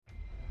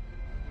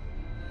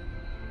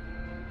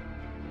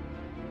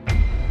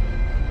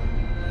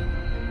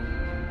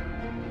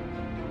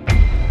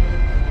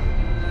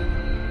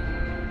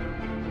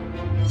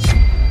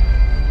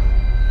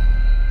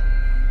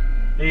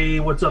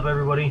what's up,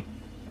 everybody?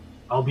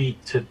 I'll be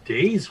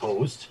today's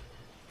host,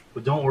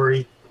 but don't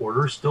worry,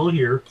 Porter's still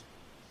here.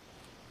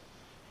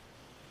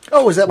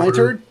 Oh, is that my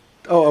Porter. turn?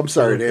 Oh, I'm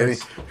sorry, Danny.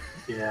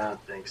 Yeah,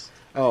 thanks.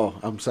 Oh,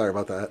 I'm sorry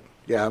about that.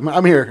 Yeah,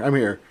 I'm here. I'm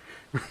here.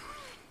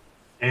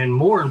 And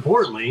more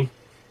importantly,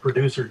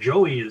 producer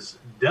Joey is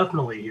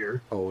definitely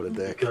here. Oh, what a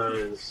dick.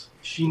 Because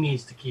she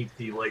needs to keep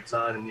the lights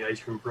on and the ice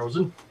cream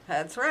frozen.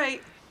 That's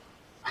right.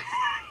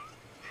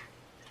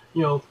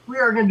 You know, we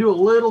are going to do a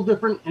little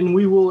different, and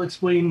we will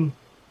explain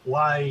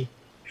why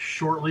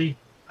shortly.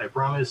 I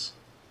promise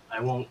I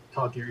won't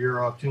talk your ear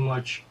off too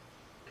much,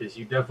 because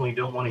you definitely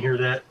don't want to hear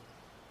that.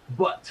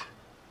 But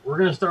we're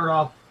going to start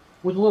off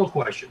with a little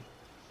question.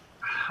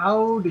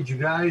 How did you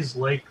guys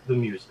like the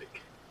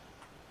music?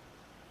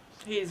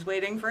 He's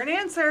waiting for an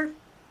answer.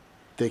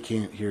 They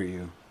can't hear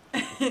you.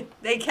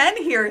 They can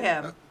hear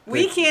him.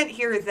 We can't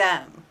hear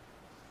them.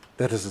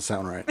 That doesn't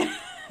sound right.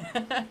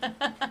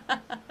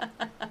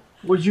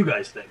 What did you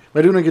guys think? Am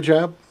I doing a good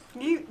job?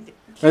 You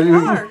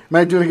Am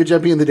I doing a good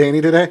job being the Danny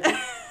today?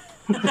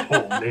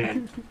 Oh,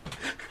 man.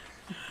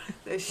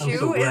 The so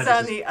shoe glad is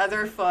on the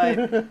other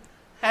foot.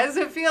 How does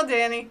it feel,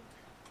 Danny?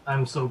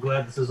 I'm so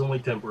glad this is only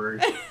temporary.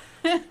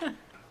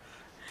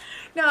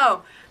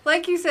 No,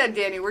 like you said,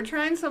 Danny, we're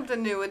trying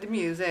something new with the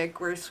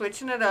music. We're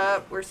switching it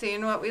up. We're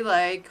seeing what we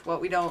like,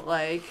 what we don't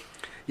like.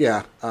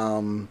 Yeah.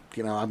 I'm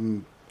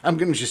going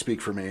to just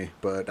speak for me,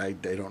 but I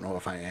don't know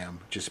if I am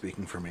just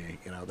speaking for me.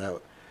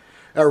 That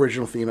our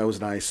original theme, that was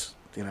nice,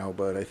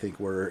 but I think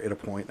we're at a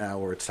point now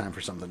where it's time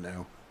for something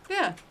new.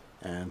 Yeah.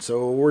 And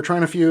so we're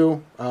trying a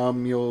few.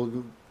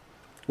 We'll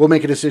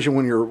make a decision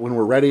when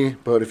we're ready.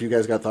 But if you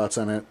guys got thoughts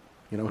on it,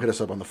 hit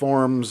us up on the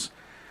forums,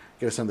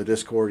 get us on the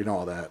Discord,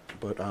 all that.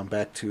 But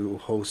back to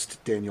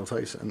host Daniel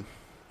Tyson.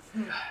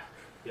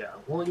 Yeah.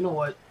 Well, you know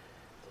what?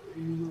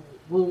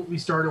 We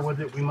started with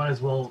it. We might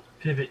as well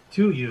pivot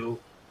to you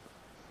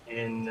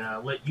and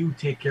let you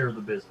take care of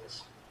the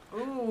business.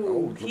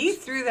 Ooh, he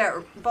threw that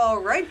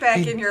ball right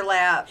back in your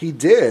lap. He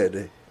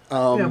did.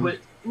 Yeah, but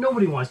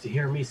nobody wants to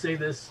hear me say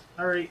this.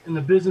 All right, in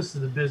the business of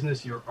the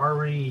business, you're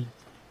already,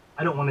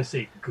 I don't want to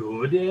say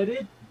good at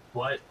it,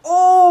 but...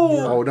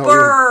 Oh, no,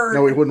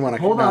 bird. we wouldn't want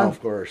to... Hold no, on.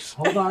 of course.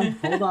 Hold on.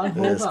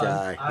 This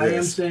guy. I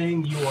am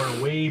saying you are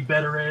way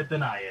better at it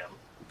than I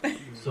am.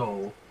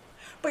 So...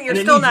 But you're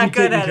still not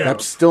good at it. I'm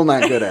still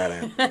not good at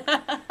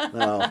it.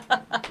 No.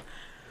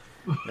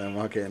 I'm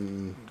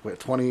walking,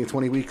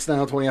 20 weeks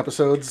now, 20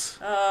 episodes?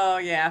 Oh,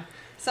 yeah.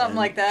 Something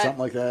like that. Something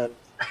like that.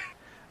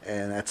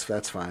 And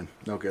that's fine.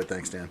 No good,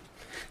 thanks, Dan.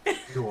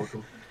 You're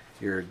welcome.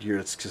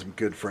 It's some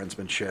good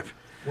friendsmanship.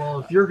 Well,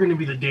 if you're going to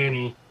be the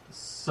Danny,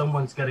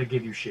 someone's got to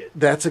give you shit.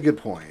 That's a good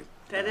point.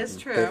 That is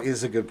true. That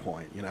is a good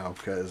point,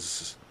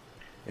 because...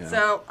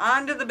 So,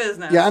 on to the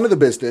business. Yeah, on to the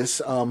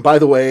business. By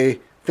the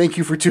way, thank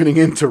you for tuning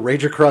in to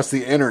Rage Across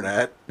the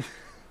Internet.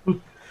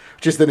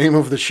 Just the name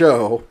of the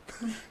show.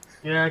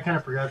 Yeah, I kind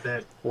of forgot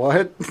that.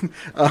 What?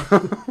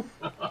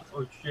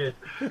 Oh, shit.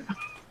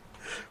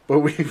 But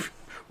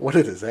what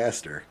a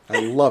disaster.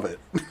 I love it.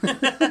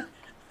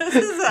 This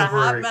is a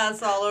hot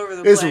mess all over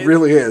the place. It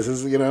really is.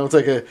 It's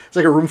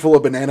like a room full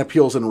of banana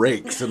peels and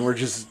rakes, and we're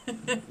just,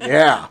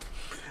 yeah.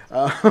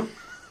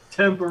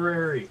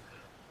 Temporary.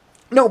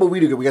 No, but we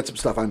do good. We got some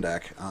stuff on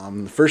deck.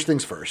 First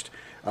things first.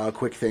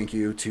 Quick thank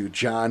you to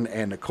John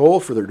and Nicole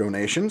for their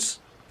donations.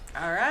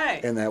 All right.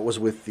 And that was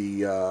with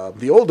the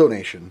old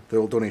donation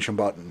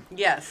button.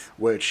 Yes.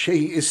 Which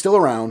is still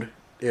around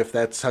if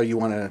that's how you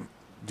want to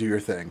do your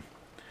thing.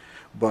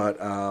 But,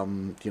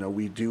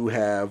 we do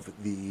have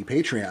the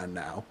Patreon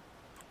now.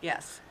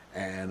 Yes.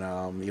 And,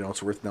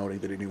 it's worth noting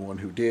that anyone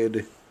who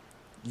did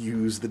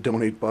use the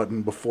donate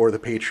button before the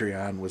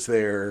Patreon was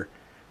there,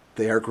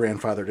 they are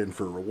grandfathered in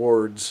for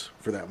rewards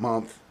for that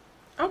month.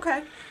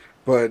 Okay.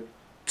 But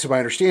to my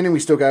understanding, we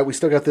still got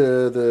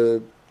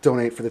the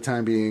donate for the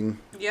time being.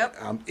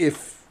 Yep.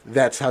 If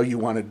that's how you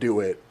want to do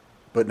it.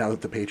 But now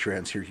that the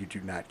Patreon's here, you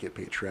do not get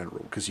Patreon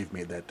rule because you've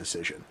made that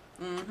decision.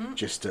 Mm-hmm.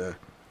 It's a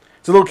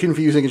little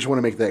confusing. I just want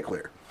to make that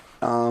clear.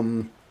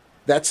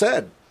 That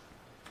said,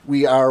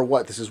 we are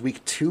this is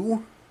week 3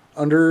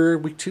 under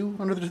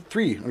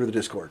the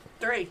Discord.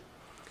 3.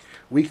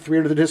 Week 3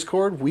 under the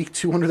Discord, week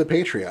 2 under the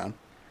Patreon.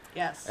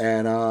 Yes.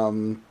 And,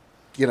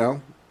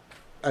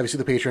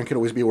 obviously the Patreon can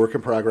always be a work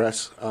in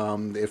progress.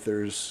 If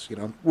there's,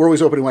 we're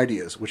always open to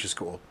ideas, which is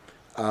cool.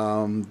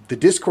 The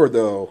Discord,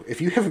 though,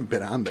 if you haven't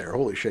been on there,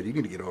 holy shit, you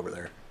need to get over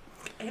there.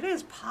 It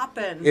is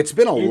popping. It's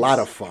been a lot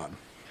of fun.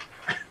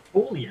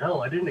 Holy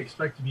hell, I didn't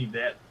expect to be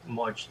that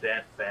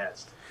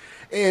fast.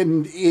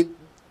 And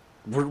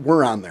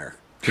we're on there.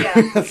 Yeah.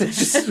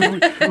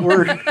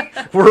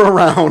 we're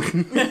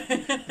around.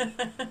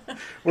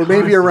 We're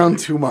maybe around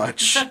too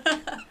much.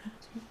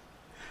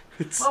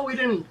 Well,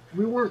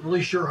 we weren't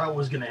really sure how it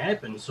was going to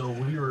happen, so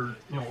we were,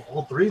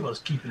 all three of us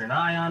keeping an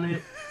eye on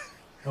it.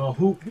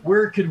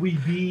 Where could we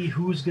be?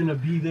 Who's going to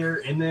be there?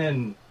 And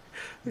then,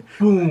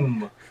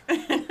 boom,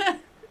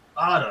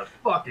 out of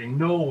fucking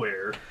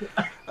nowhere.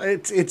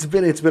 It's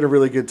been a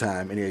really good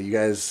time, and yeah, you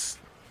guys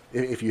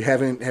if you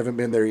haven't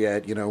been there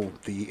yet,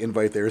 the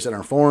invite there is in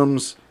our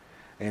forums.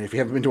 And if you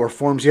haven't been to our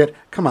forums yet,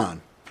 come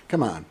on.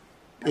 What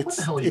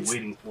the hell are you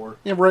waiting for?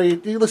 Yeah,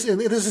 right. Listen,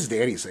 this is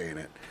Danny saying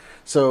it.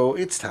 So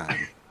it's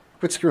time.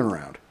 Quit screwing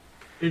around.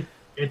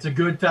 It's a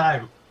good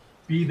time.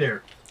 Be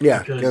there.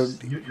 Yeah. Because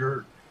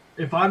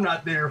if I'm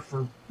not there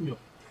for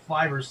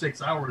 5 or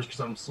 6 hours because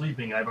I'm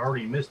sleeping, I've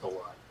already missed a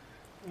lot.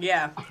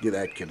 Yeah. Yeah,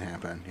 that can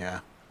happen. Yeah.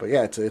 But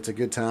yeah, it's a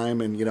good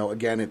time, and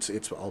again,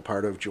 it's all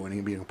part of joining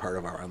and being a part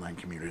of our online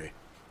community.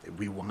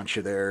 We want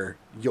you there.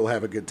 You'll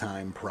have a good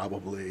time,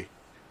 probably.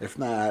 If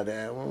not,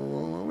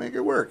 we'll make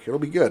it work. It'll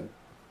be good.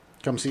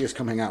 Come see us.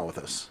 Come hang out with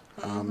us.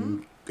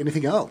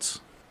 Anything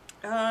else?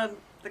 The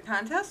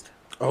contest?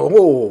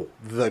 Oh,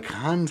 the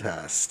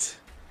contest.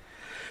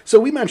 So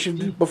we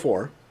mentioned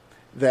before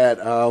that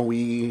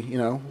we,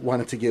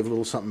 wanted to give a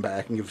little something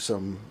back and give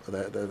some of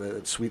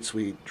that sweet,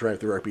 sweet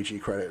drive-through RPG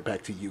credit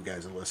back to you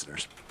guys, the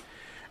listeners.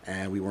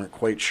 And we weren't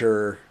quite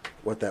sure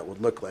what that would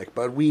look like,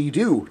 but we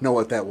do know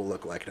what that will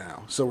look like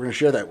now. So we're going to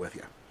share that with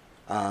you.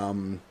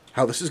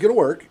 How this is going to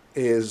work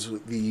is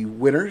the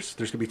winners,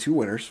 there's going to be 2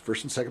 winners,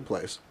 first and second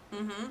place.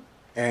 Mm-hmm.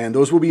 And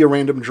those will be a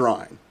random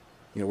drawing.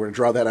 We're going to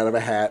draw that out of a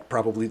hat,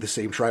 probably the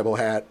same tribal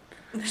hat.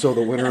 So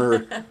the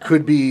winner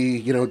could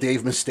be,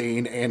 Dave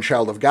Mustaine and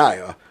Child of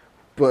Gaia.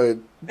 But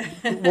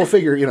we'll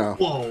figure,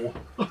 Whoa.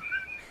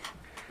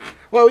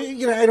 Well,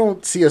 I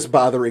don't see us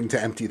bothering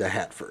to empty the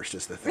hat first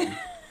is the thing.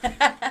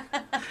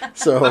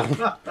 So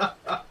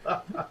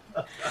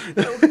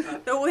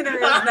the winner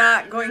is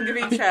not going to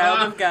be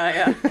Child of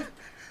Gaia.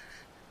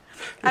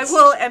 I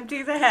will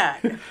empty the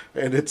hat.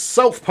 And it's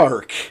South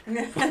Park.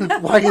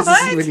 Why is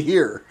this even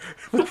here?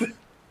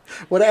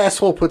 What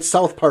asshole put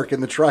South Park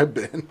in the tribe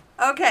bin?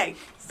 Okay,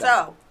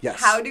 so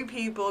yes. How do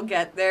people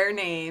get their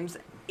names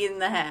in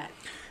the hat?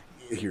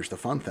 Here's the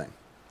fun thing,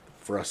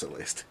 for us at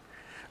least.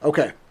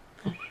 Okay.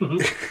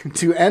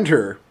 To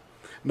enter,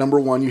 number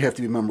 1, you have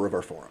to be a member of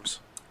our forums.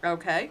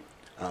 Okay.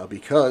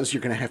 Because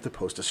you're going to have to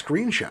post a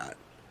screenshot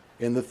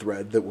in the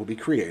thread that will be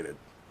created.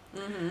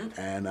 Mm-hmm.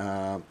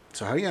 And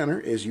so how you enter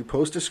is you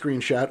post a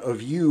screenshot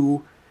of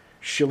you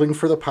shilling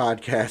for the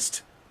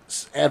podcast,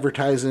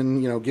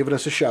 advertising, giving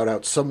us a shout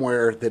out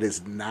somewhere that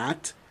is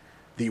not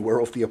the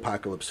Werewolf the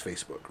Apocalypse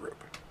Facebook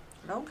group.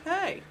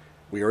 Okay.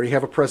 We already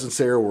have a presence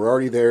there. We're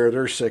already there.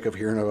 They're sick of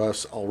hearing of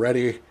us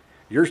already.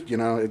 You're,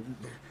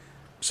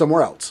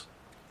 somewhere else.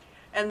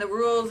 And the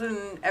rules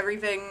and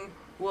everything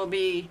will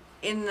be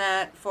in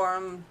that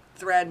forum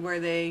thread where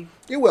they...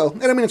 It will.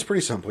 And I mean, it's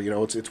pretty simple.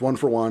 It's 1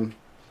 for 1.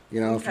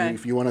 Okay.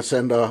 If you want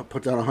to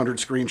put down 100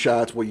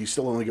 screenshots, well, you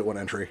still only get 1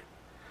 entry.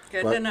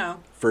 Good to know.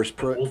 We'll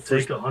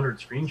take 100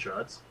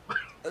 screenshots.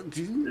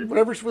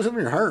 Whatever's in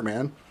your heart,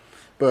 man.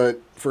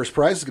 But first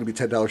prize is going to be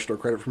 $10 store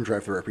credit from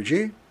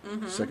DriveThruRPG.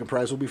 Mm-hmm. Second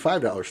prize will be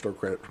 $5 store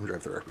credit from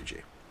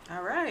DriveThruRPG.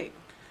 All right.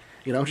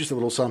 Just a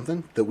little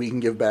something that we can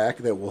give back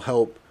that will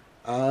help,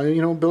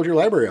 build your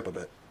library up a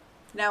bit.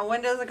 Now,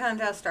 when does the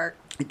contest start?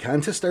 The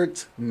contest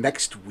starts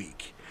next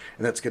week,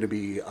 and that's going to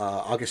be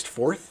August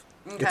 4th.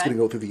 Okay. It's going to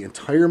go through the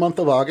entire month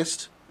of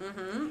August.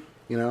 Mm-hmm.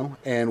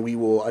 And we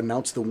will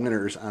announce the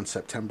winners on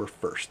September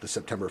 1st, the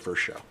September 1st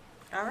show.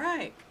 All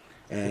right.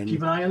 And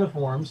keep an eye on the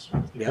forums,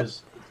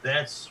 because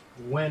that's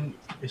when,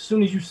 as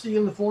soon as you see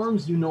in the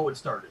forums, you know it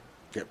started.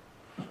 Yep.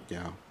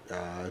 Yeah.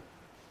 The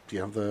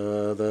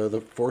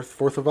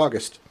 4th of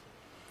August.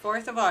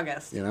 4th of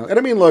August. And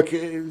I mean, look,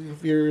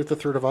 if you're at the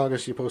 3rd of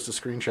August, you post a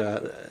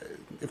screenshot.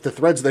 If the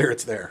thread's there,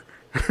 it's there.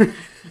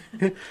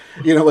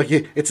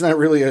 It's not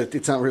really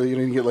you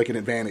didn't get like an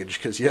advantage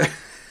because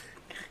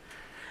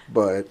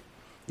but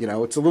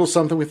it's a little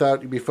something we thought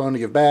it'd be fun to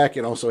give back,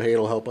 and also, hey,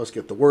 it'll help us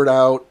get the word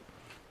out.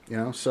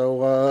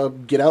 So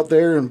get out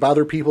there and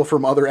bother people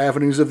from other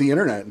avenues of the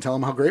internet and tell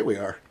them how great we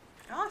are.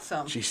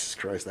 Awesome. Jesus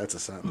Christ, that's a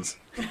sentence.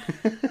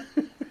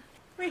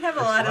 We have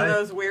a lot of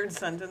those weird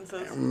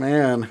sentences.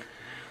 Man.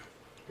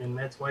 And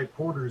that's why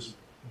Porter's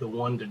the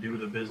one to do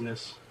the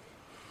business.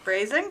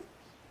 Phrasing?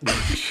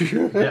 Yes.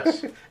 You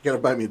gotta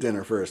buy me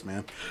dinner first,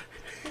 man.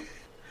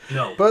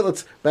 No. But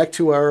let's back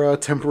to our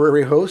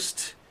temporary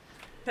host.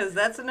 Because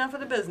that's enough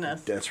of the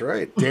business. That's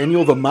right.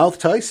 Daniel the Mouth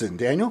Tyson.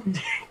 Daniel?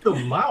 The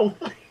mouth?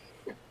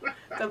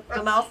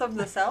 The mouth of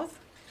the South?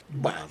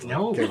 Wow.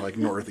 No. Kind of like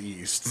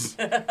northeast.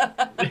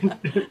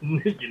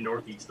 You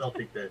northeast, I'll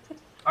take that.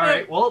 All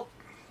right, well,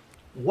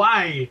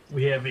 why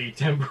we have a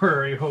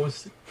temporary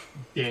host,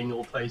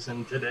 Daniel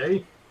Tyson,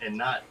 today, and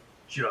not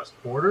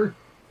just Porter.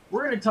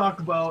 We're going to talk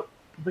about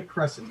the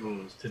crescent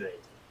moons today,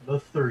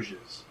 the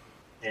Thurges.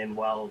 And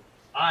while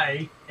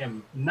I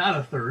am not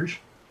a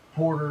Thurge,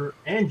 Porter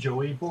and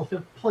Joey both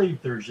have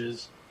played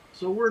Thurges,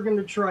 so we're going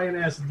to try and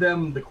ask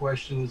them the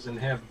questions and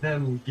have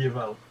them give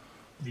out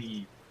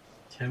the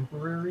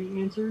temporary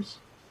answers.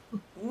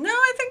 No,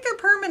 I think they're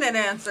permanent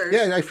answers.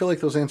 Yeah, I feel like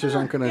those answers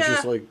aren't going to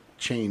just like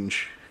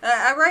change.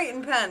 I write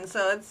in pen,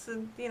 so it's,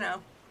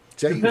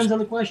 Depends on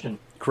the question.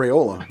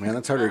 Crayola, man,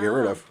 that's harder to get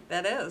rid of.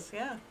 That is,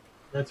 yeah.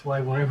 That's why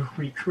whenever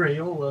we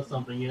Crayola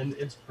something in,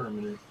 it's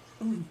permanent.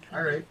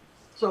 All right.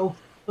 So,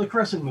 the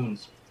crescent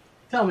moons.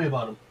 Tell me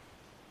about them.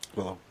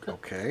 Well,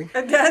 okay.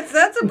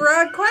 That's a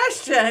broad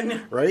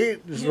question.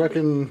 Right? Just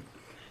fucking...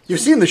 You've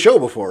seen the show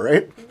before,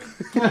 right?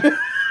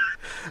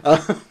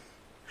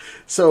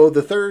 So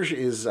the Thurge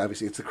is,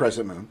 obviously, it's the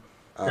crescent moon.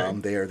 Okay.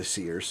 They are the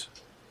seers.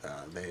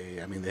 They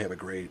have a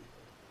great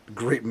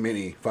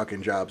many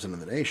fucking jobs in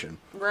the nation.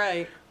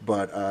 Right.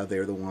 But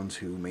they're the ones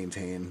who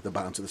maintain the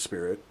bonds of the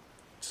spirit.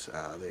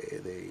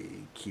 They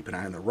keep an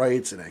eye on the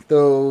rights, enact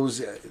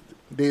those.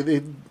 There's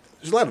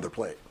a lot on their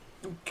plate.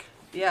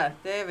 Yeah,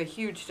 they have a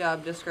huge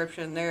job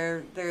description.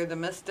 They're the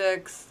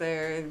mystics.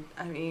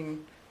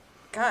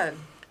 God.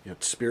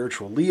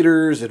 Spiritual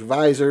leaders,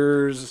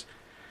 advisors.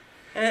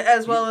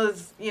 As well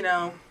as,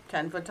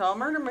 10-foot tall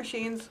murder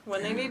machines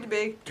when they need to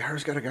be.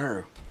 Garu's got a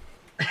Garu.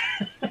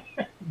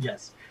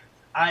 Yes.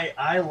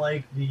 I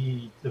like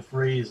the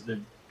phrase,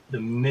 the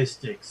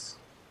mystics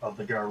of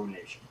the Garu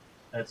Nation.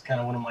 That's kind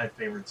of one of my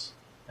favorites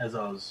as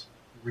I was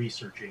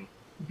researching.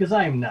 Because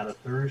I am not a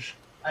Thurge.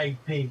 I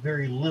pay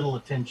very little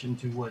attention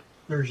to what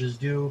Thurges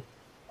do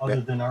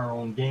other than our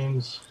own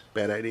games.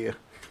 Bad idea.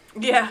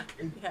 Yeah.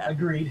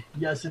 Agreed.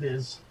 Yes, it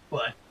is.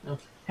 But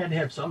had to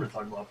have something to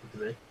talk about for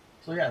today.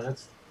 So yeah,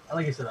 that's,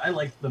 like I said, I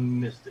like the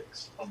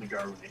mystics of the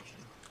Garu Nation.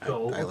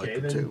 So, I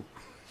like them too.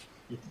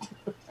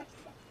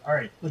 All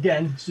right.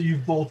 Again, so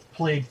you've both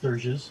played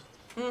Thurges.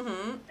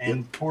 Mm-hmm.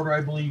 And Porter,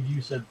 I believe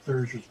you said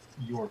Thurge was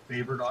your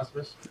favorite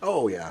auspice.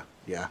 Oh, yeah.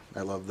 Yeah.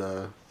 I love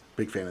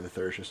big fan of the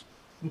Thurges.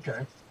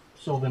 Okay.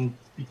 So then,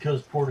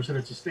 because Porter said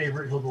it's his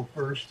favorite, he'll go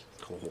first.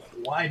 Cool.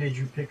 Why did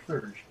you pick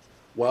Thurge?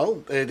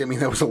 Well, that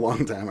was a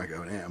long time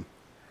ago, damn.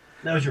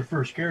 That was your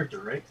first character,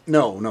 right?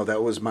 No,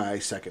 that was my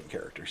second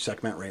character,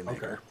 Sekhmet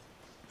Rainmaker.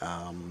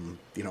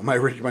 Okay.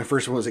 My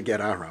first one was a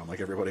Get Aram,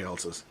 like everybody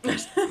else's.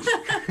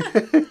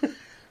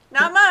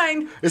 Not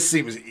mine. This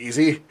seems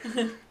easy.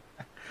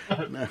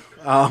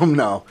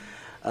 No.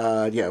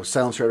 It was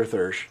Silent Strider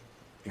Thurge,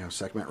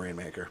 Sekhmet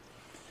Rainmaker.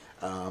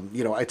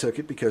 I took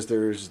it because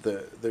there's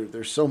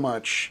so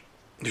much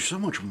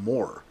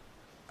more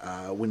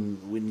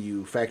when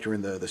you factor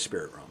in the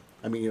spirit realm.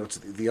 I mean, it's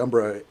the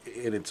Umbra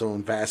in its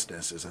own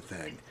vastness is a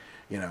thing,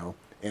 and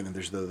then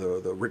there's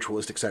the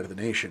ritualistic side of the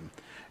nation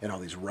and all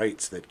these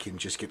rites that can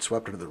just get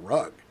swept under the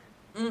rug.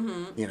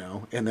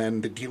 Mm-hmm. And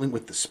then dealing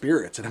with the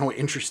spirits and how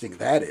interesting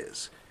that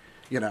is.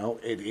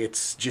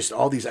 It's just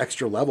all these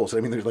extra levels. I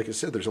mean, like I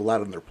said, there's a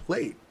lot on their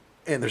plate,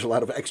 and there's a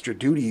lot of extra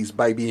duties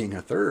by being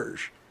a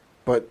Thurge,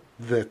 but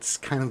that's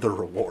kind of the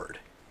reward.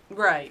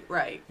 Right.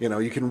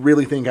 You can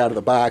really think out of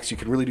the box. You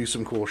can really do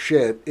some cool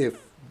shit if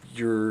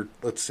you're,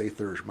 let's say,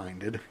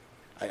 Thurge-minded,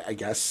 I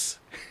guess.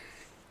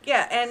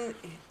 Yeah, and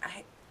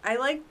I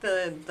like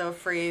the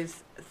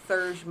phrase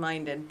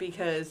Thurge-minded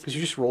because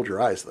you just rolled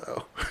your eyes,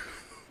 though.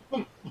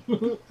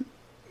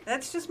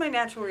 That's just my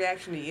natural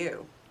reaction to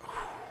you.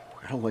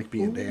 I don't like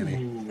being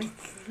Danny.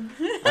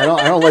 I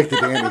don't like the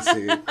Danny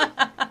seat.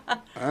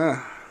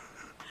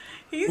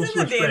 He's in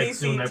the Danny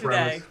seat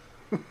today.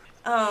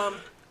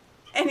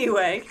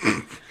 Anyway,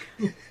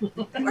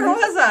 where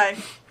was I?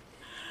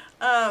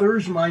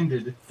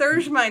 Thurge-minded.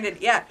 Thurge-minded,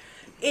 yeah.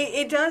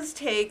 It does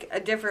take a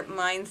different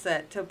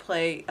mindset to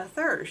play a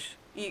Thurge.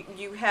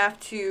 You have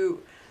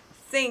to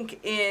think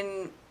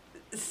in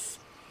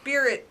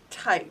spirit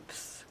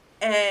types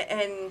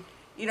and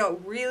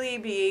really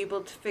be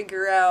able to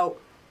figure out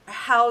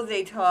how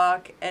they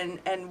talk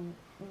and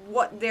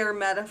what their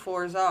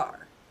metaphors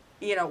are.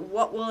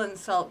 What will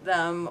insult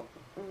them,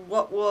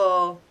 what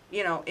will,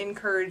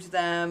 encourage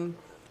them.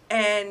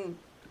 And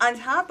on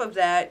top of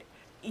that,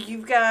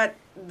 you've got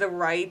the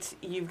rights,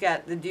 you've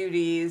got the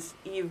duties,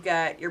 you've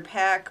got your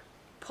pack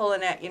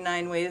pulling at you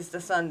 9 ways to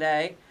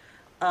Sunday,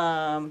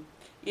 and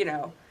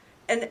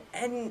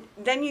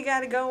then you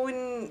got to go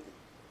and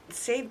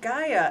save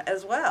Gaia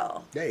as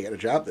well. Yeah, you got a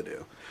job to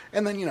do.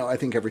 And then, I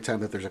think every time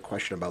that there's a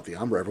question about the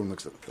Umbra, everyone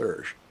looks at the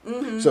Thurge.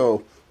 Mm-hmm.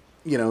 So,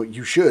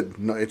 you should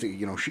know,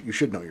 you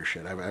should know your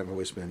shit. I've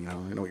always been, I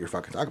know what you're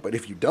fucking talking about.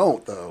 If you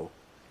don't, though,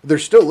 they're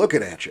still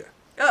looking at you.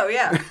 Oh,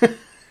 yeah.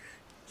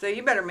 So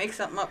you better make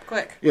something up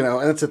quick. And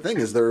that's the thing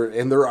is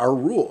there are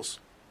rules.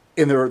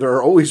 And there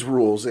are always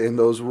rules, and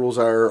those rules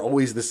are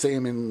always the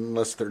same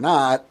unless they're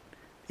not,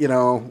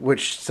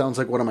 which sounds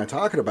like what am I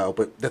talking about,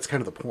 but that's kind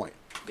of the point.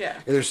 Yeah.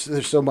 And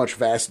there's so much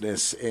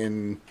vastness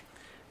in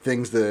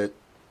things that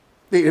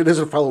it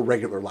doesn't follow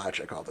regular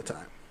logic all the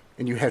time,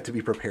 and you have to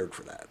be prepared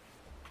for that.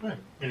 Right.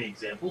 Any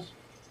examples?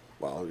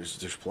 Well,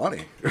 there's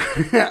plenty.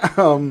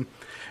 The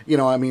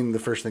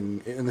first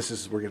thing, and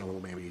we're getting a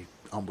little maybe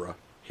Umbra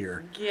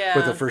here. Yeah.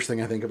 But the first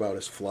thing I think about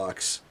is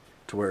Flux,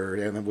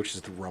 which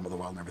is the realm of the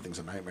wild and everything's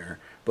a nightmare.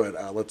 But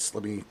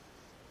let me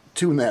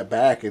tune that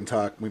back and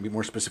talk maybe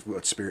more specifically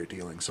about spirit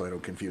dealing, so I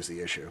don't confuse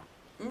the issue.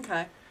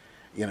 Okay.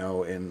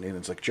 And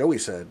it's like Joey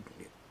said,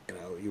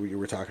 you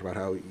were talking about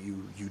how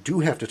you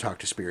do have to talk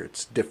to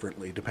spirits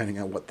differently depending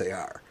on what they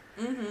are.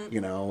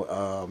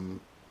 Mm-hmm.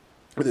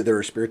 There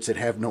are spirits that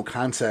have no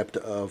concept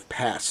of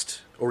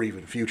past or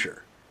even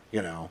future.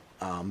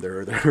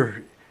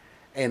 They're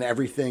and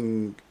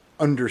everything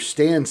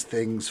understands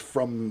things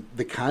from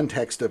the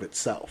context of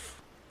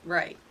itself.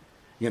 Right.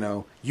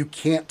 You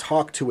can't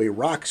talk to a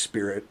rock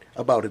spirit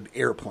about an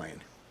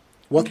airplane.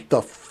 What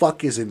the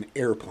fuck is an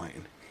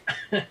airplane?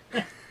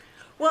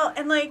 Well,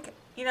 and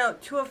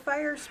to a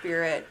fire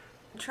spirit,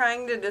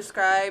 trying to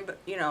describe,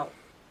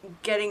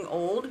 getting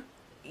old,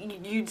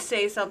 you'd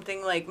say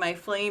something like, my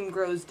flame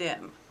grows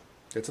dim.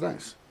 It's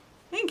nice.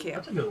 Thank you.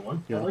 That's a good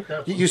one. I like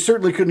that one. You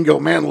certainly couldn't go,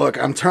 man,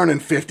 look, I'm turning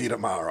 50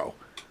 tomorrow.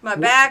 My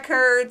back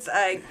hurts.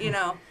 They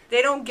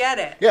don't get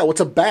it. Yeah,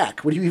 what's a back?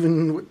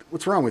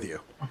 What's wrong with you?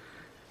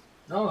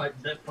 No,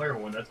 that fire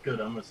one, that's good.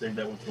 I'm going to save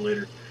that one for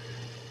later.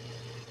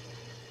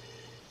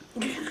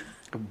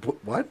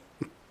 What?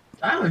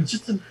 I don't know,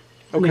 just an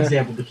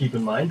example to keep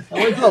in mind.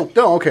 I like Oh,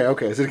 no,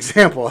 okay. It's an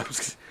example. I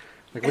was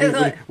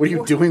like, what are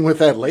you doing with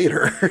that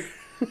later?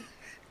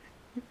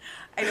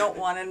 I don't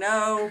want to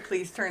know.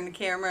 Please turn the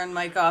camera and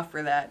mic off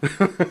for that.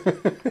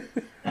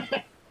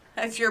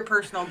 That's your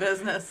personal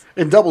business.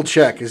 And double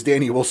check, as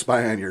Danny will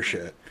spy on your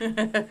shit.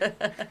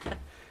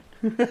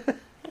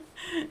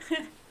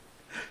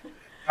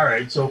 All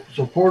right, so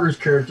Porter's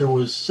character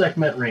was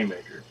Sekhmet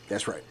Rainmaker.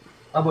 That's right.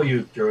 How about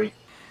you, Joey?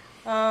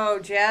 Oh,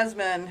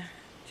 Jasmine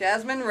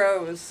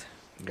Rose.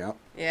 Yeah.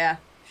 Yeah,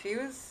 she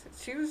was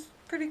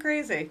pretty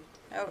crazy.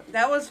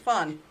 That was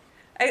fun.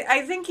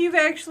 I think you've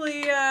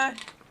actually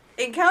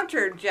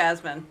encountered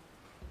Jasmine.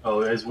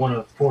 Oh, as one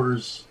of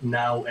Porter's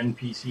now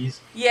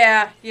NPCs?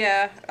 Yeah.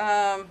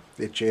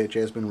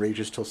 Jasmine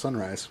rages till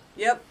sunrise.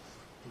 Yep.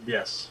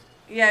 Yes.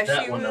 Yeah,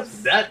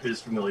 that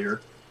is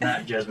familiar,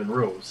 not Jasmine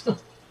Rose.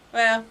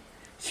 Well,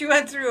 she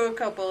went through a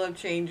couple of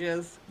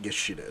changes. Yes,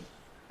 she did.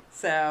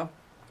 So.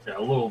 Yeah,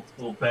 a little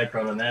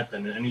background on that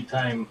then.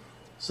 Anytime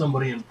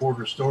somebody in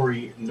Porter's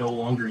story no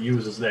longer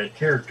uses that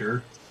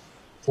character,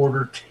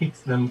 Porter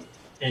takes them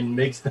and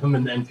makes them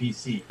an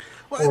NPC.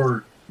 What?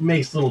 Or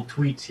makes little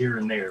tweaks here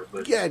and there.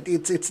 But yeah,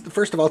 it's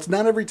first of all, it's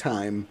not every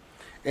time,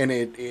 and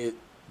it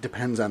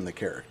depends on the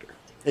character.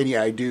 And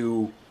yeah, I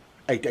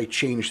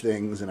change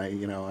things, and I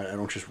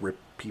don't just rip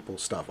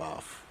people's stuff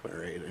off. All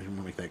right, I want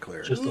to make that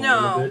clear. Just a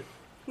little bit.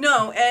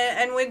 No,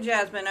 and with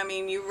Jasmine, I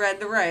mean, you read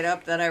the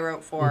write-up that I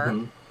wrote for her.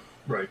 Mm-hmm.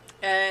 Right.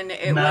 And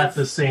it not was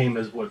the same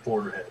as what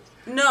Porter had.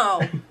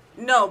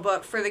 No,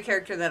 but for the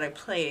character that I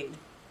played,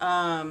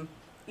 I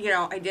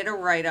did a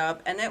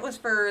write-up, and it was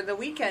for the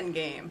weekend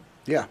game.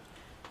 Yeah.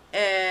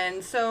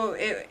 And so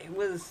it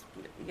was,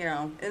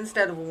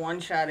 instead of a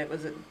one-shot, it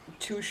was a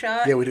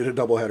two-shot. Yeah, we did a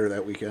doubleheader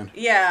that weekend.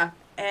 Yeah,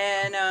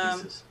 and,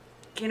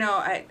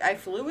 I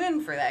flew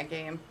in for that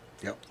game.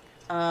 Yep.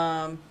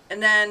 And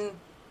then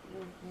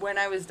when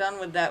I was done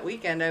with that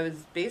weekend, I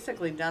was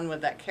basically done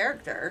with that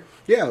character.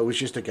 Yeah, it was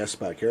just a guest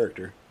spot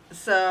character.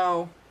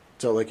 So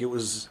it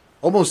was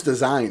almost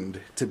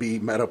designed to be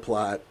meta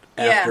plot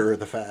after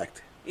the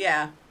fact.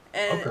 Yeah.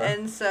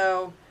 And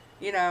so,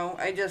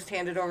 I just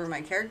handed over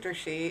my character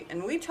sheet,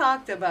 and we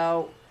talked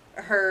about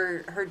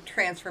her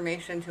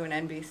transformation to an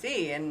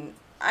NPC, and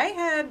I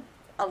had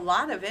a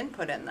lot of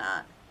input in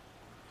that.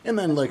 And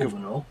then,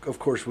 of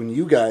course, when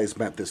you guys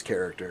met this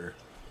character,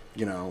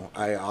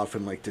 I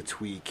often like to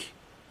tweak,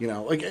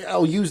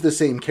 I'll use the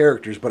same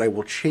characters, but I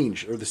will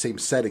change, or the same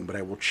setting, but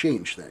I will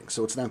change things.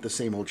 So it's not the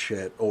same old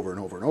shit over and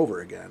over and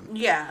over again.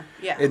 Yeah.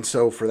 And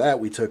so for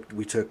that, we took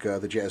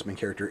the Jasmine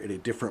character at a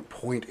different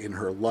point in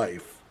her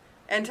life.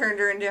 And turned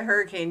her into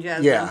Hurricane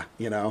Jasmine.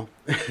 Yeah,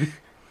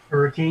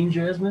 Hurricane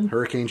Jasmine?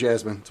 Hurricane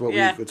Jasmine.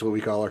 It's what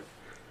we call her.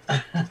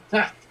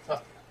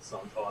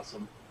 Sounds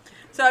awesome.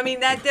 So, I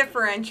mean, that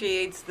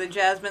differentiates the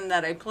Jasmine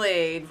that I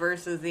played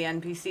versus the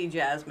NPC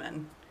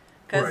Jasmine.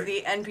 Because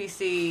the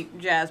NPC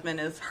Jasmine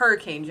is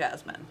Hurricane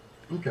Jasmine.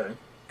 Okay.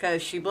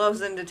 Because she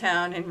blows into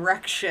town and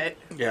wrecks shit.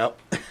 Yep.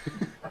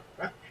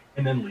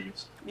 And then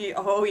leaves. Yeah,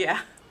 oh,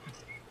 yeah.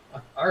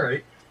 All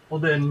right. Well,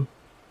 then,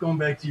 going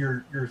back to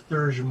your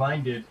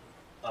Thurge-minded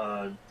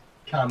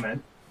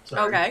comment.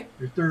 Sorry. Okay.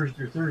 Your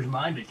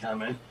Thurge-minded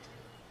comment.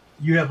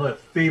 You have a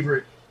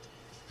favorite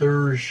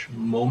Thurge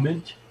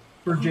moment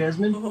for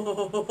Jasmine?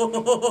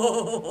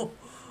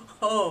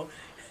 Oh,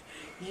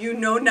 you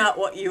know not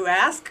what you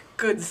ask,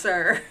 good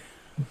sir.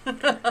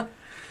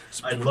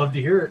 I'd love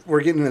to hear it.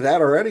 We're getting into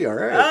that already. All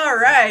right. All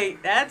right.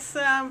 That's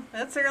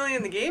early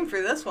in the game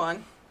for this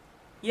one.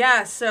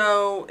 Yeah.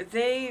 So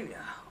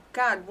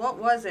God, what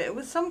was it? It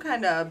was some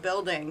kind of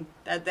building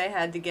that they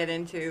had to get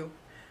into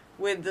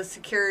with the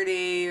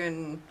security,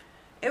 and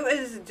it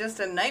was just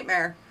a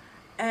nightmare.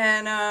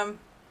 And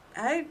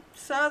I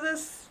saw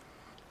this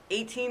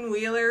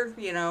 18-wheeler,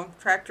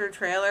 tractor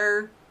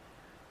trailer,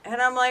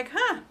 and I'm like,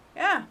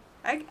 yeah,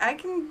 I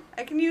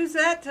can use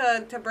that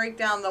to break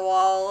down the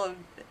wall and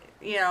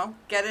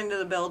get into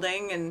the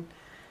building. And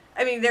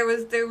I mean, there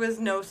was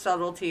no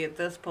subtlety at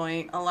this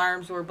point.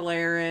 Alarms were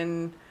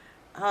blaring.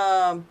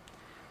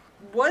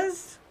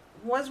 Was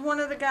one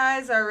of the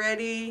guys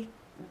already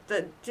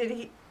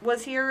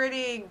was he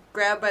already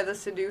grabbed by the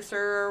seducer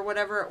or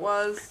whatever it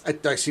was?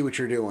 I see what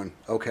you're doing.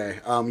 Okay.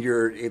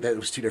 That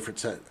was two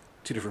different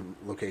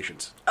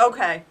locations.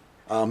 Okay.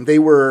 We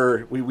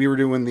were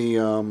doing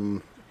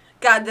the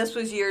God, this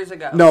was years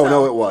ago.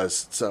 No, it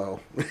was.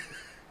 So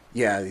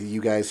Yeah,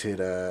 you guys had,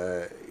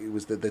 it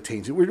was the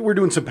taints. We're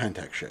doing some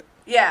Pentec shit.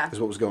 Yeah. Is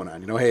what was going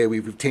on. Hey,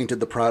 we've tainted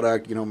the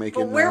product,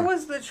 making... But where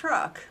was the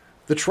truck?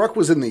 The truck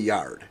was in the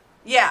yard.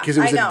 Yeah, because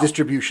it was I know. a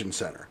distribution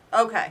center.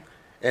 Okay.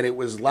 And it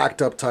was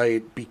locked up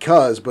tight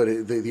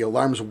the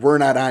alarms were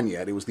not on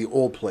yet. It was the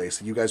old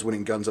place. You guys went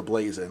in guns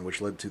a-blazing,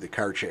 which led to the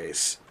car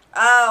chase.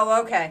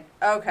 Oh, okay.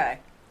 Okay.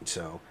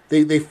 So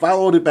they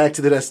followed it back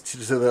to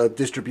the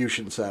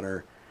distribution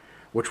center,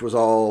 which was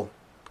all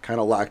kind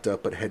of locked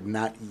up, but had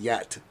not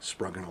yet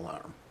sprung an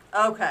alarm.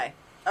 Okay.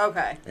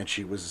 Okay. And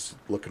she was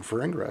looking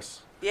for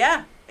ingress.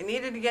 Yeah, I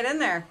needed to get in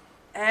there.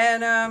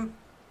 And,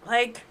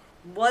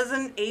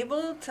 wasn't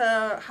able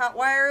to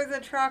hotwire the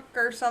truck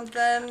or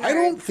something. I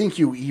don't think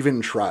you even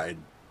tried.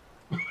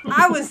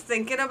 I was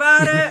thinking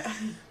about it.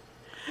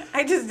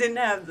 I just didn't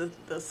have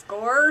the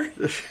score.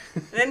 I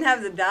didn't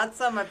have the dots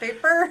on my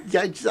paper.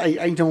 Yeah,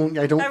 I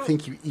don't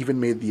think you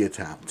even made the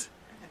attempt.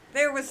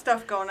 There was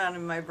stuff going on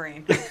in my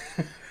brain.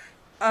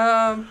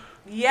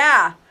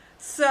 Yeah.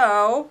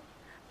 So,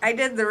 I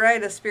did the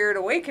rite of Spirit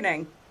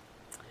Awakening.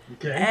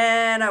 Okay.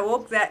 And I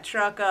woke that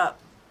truck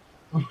up.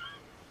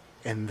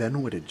 And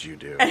then what did you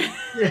do?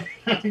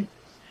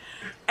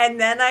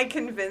 And then I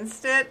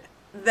convinced it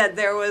that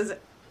there was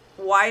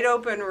wide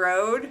open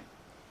road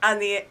on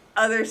the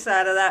other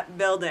side of that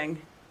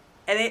building.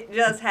 And it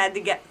just had to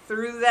get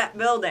through that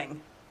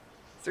building,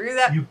 through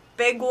that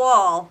big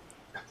wall,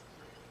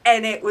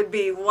 and it would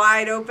be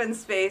wide open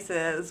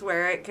spaces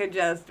where it could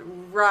just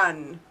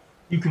run.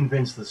 You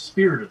convinced the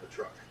spirit of the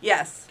truck.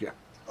 Yes. Yeah.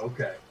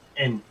 Okay.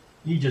 And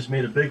he just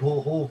made a big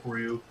hole for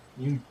you.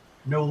 You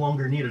no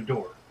longer need a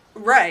door.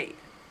 Right.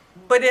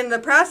 But in the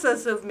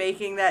process of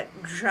making that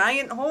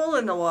giant hole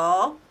in the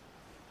wall,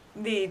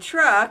 the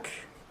truck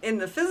in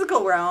the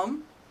physical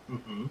realm,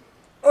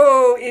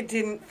 it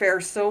didn't fare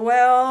so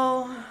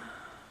well.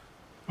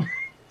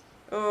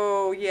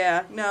 Oh,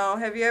 yeah. No,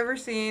 have you ever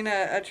seen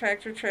a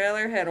tractor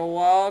trailer hit a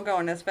wall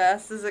going as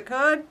fast as it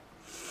could?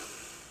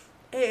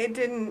 It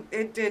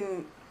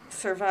didn't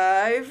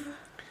survive.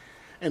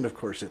 And of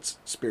course, its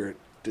spirit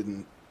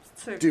didn't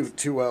do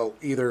too well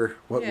either.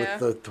 With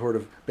the Horde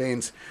of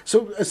Banes.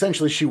 So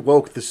essentially, she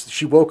woke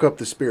up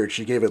the spirit.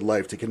 She gave it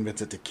life to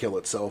convince it to kill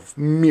itself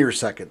mere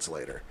seconds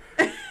later.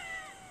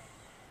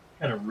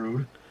 Kind of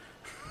rude.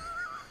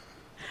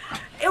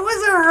 It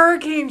was a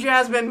Hurricane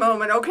Jasmine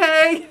moment,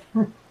 okay?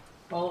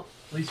 Well,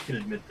 at least you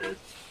can admit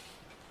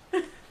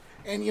that.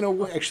 And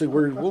actually,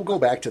 we'll go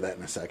back to that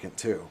in a second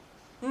too.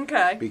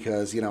 Okay.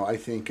 Because I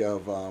think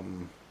of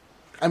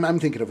I'm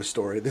thinking of a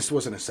story. This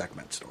wasn't a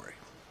segment story.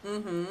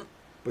 Mm-hmm.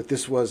 But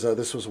this was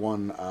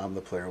one.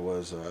 The player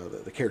was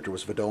the character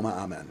was Vidoma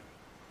Amen.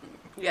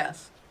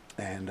 Yes.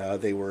 And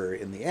they were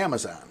in the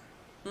Amazon,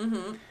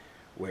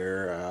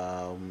 where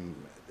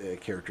a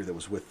character that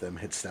was with them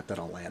had stepped on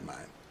a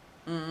landmine.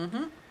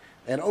 Mm-hmm.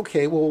 And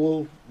okay,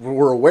 well,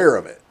 we're aware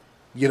of it.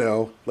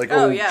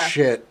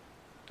 Shit,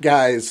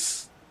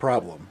 guys,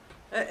 problem.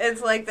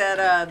 It's like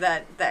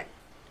that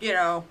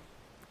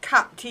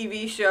cop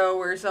TV show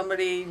where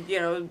somebody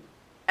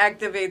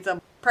activates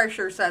a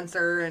pressure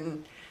sensor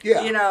and.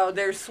 Yeah.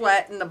 There's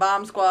sweat and the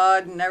bomb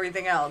squad and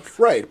everything else.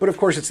 Right, but of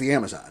course it's the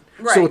Amazon.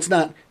 Right. So it's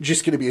not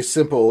just going to be as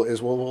simple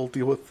as, we'll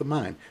deal with the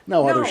mine.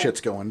 No, other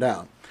shit's going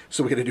down.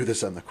 So we got to do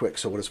this on the quick.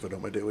 So what does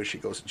Vidoma do? Is she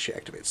goes and she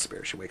activates the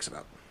spirit. She wakes it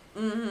up.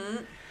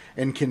 Mm-hmm.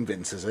 And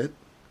convinces it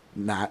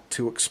not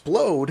to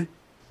explode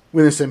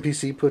when this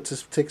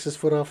NPC takes his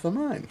foot off the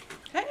mine.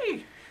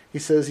 Hey. He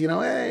says,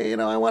 hey,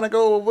 I want to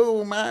go,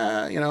 boom,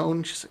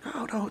 and she's like,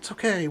 oh, no, it's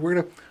okay.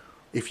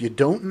 If you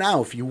don't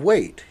now, if you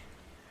wait...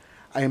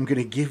 I am going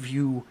to give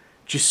you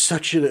just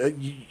such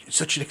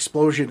an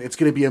explosion. It's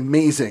going to be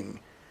amazing.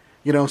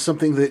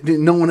 Something that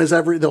no one has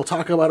ever, they'll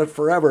talk about it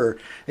forever.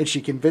 And she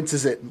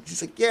convinces it. And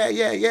she's like,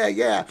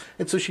 yeah.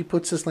 And so she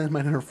puts this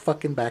landmine in her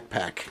fucking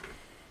backpack.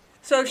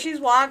 So she's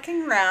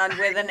walking around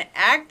with an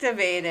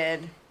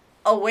activated,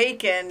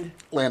 awakened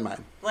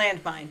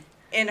landmine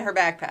in her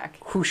backpack.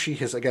 Who she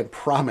has, again,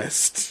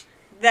 promised.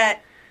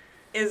 That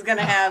is going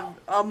to have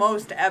a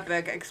most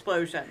epic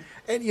explosion.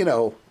 And,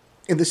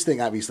 and this thing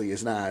obviously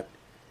is not...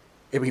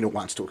 it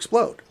wants to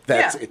explode.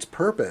 That's its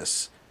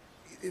purpose.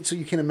 So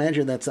you can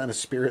imagine that's not a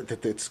spirit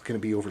that's going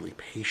to be overly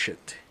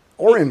patient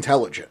or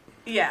intelligent.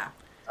 Yeah.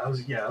 I was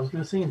going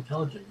to say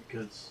intelligent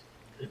because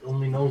it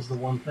only knows the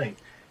one thing.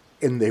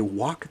 And they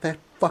walk that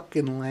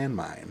fucking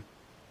landmine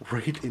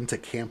right into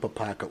Camp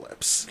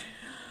Apocalypse.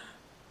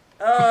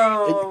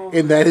 Oh.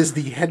 And that is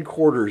the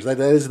headquarters. That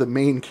is the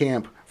main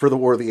camp for the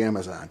War of the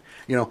Amazon.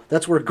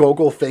 That's where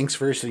Gogol,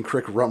 Thanksfist, and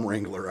Crick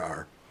Rumwrangler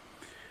are.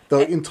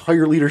 The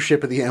entire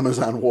leadership of the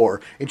Amazon War,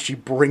 and she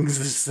brings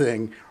this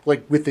thing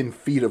within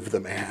feet of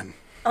the man.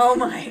 Oh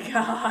my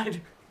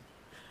God.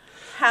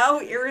 How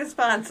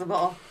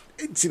irresponsible.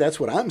 See, that's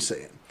what I'm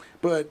saying.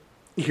 But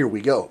here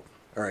we go.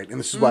 All right, and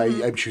this is why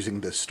I'm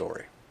choosing this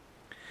story.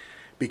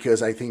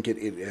 Because I think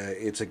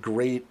it's a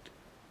great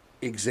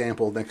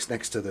example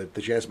next to the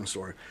Jasmine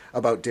story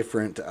about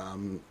different,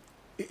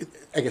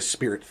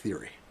 spirit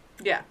theory.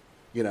 Yeah.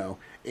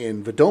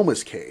 In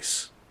Vidoma's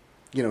case...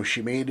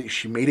 she made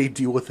a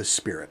deal with the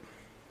spirit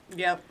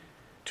Yep.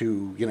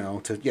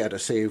 to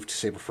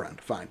save a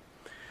friend. Fine.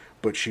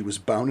 But she was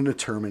bound and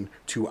determined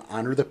to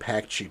honor the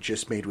pact she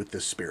just made with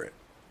this spirit.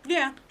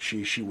 Yeah.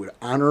 She would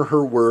honor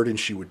her word, and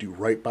she would do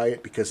right by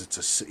it because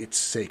it's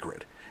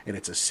sacred, and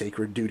it's a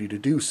sacred duty to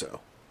do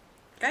so.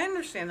 I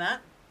understand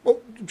that.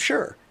 Well,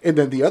 sure. And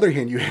then the other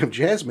hand, you have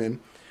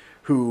Jasmine,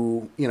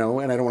 who,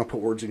 and I don't want to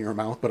put words in your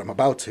mouth, but I'm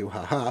about to,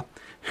 haha,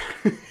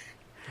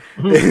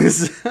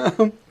 is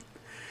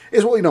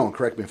well,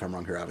 correct me if I'm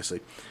wrong here, obviously,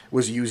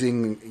 was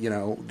using,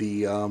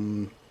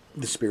 the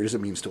spirit as a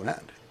means to an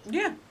end.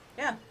 Yeah,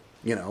 yeah.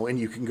 And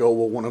you can go,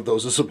 well, one of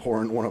those is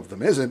abhorrent, one of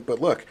them isn't, but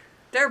look.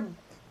 They're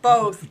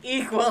both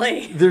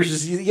equally.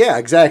 Yeah,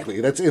 exactly.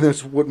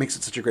 That's what makes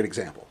it such a great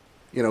example,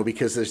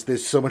 because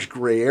there's so much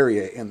gray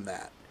area in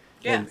that.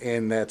 Yeah.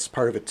 And that's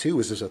part of it,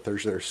 too, is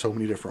there are so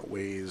many different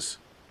ways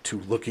to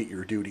look at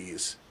your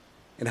duties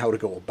and how to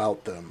go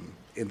about them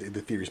and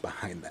the theories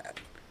behind that.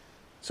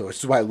 So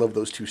it's why I love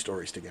those two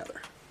stories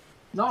together.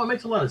 No, it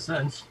makes a lot of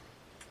sense.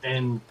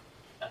 And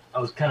I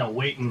was kind of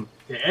waiting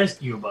to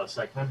ask you about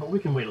Sekhmet, but we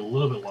can wait a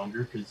little bit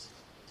longer because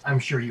I'm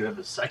sure you have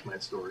a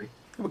Sekhmet story.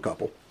 I have a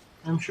couple.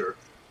 I'm sure.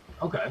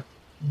 Okay.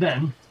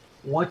 Then,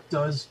 what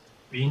does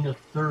being a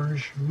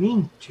Thurge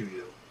mean to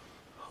you?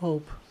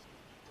 Hope.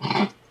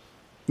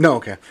 No,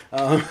 okay.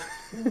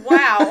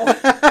 Wow.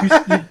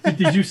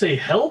 Did you say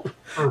help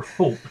or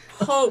hope?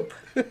 Hope.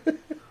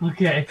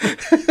 Okay.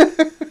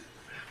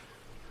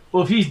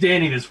 Well, if he's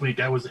Danny this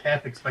week, I was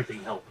half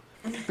expecting help.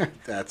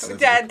 That's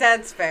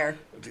fair.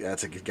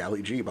 That's a good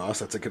golly gee, boss.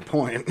 That's a good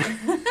point.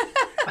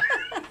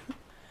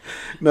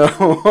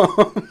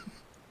 No.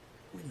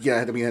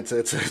 Yeah, I mean,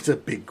 it's a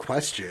big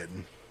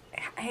question.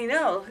 I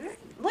know.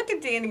 Look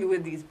at Danny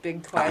with these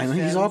big questions. I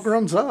know, he's all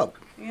grown up.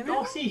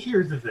 Oh, see,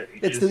 here's the thing.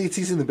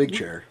 He's in the big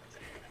chair.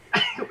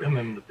 I'm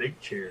in the big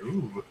chair.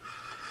 Ooh.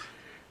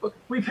 But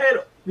we've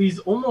had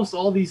almost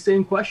all these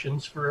same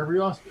questions for every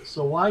auspice,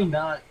 so why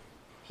not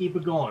keep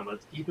it going?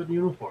 Let's keep it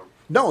uniform.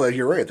 No,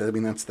 you're right. I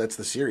mean, that's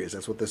the series.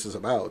 That's what this is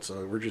about.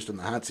 So we're just in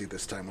the hot seat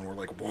this time, and we're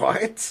like,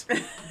 what?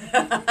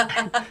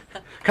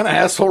 Kind of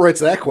asshole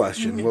writes that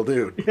question? Well,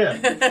 dude. Yeah,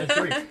 that's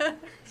right.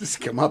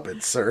 Just come up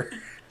it, sir.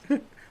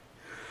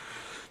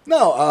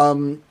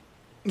 No,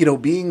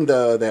 being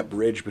that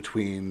bridge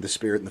between the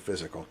spirit and the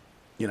physical,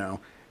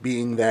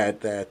 being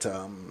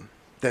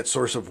that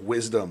source of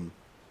wisdom,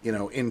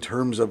 in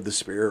terms of the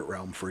spirit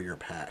realm for your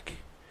pack,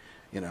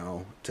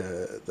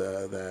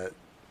 that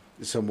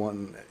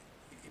someone,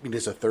 I mean,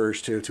 as a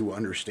thirst to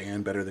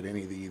understand better than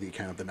any the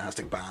kind of the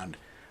Gnostic bond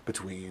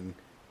between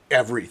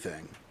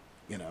everything.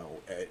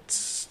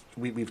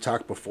 We've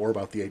talked before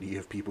about the idea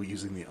of people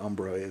using the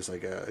Umbra as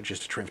like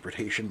just a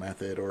transportation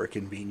method or a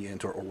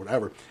convenient or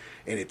whatever,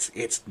 and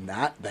it's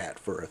not that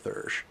for a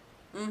Thurge.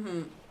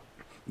 Mm-hmm.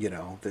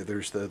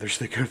 There's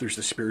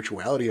the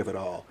spirituality of it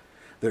all.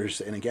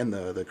 And again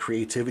the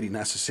creativity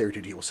necessary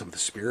to deal with some of the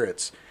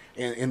spirits,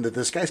 and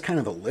this guy's kind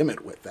of the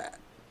limit with that.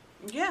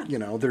 Yeah.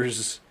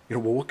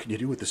 Well, what can you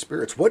do with the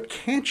spirits? What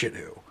can't you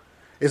do?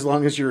 As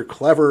long as you're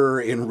clever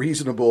and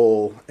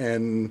reasonable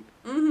and,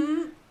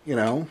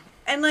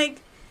 And,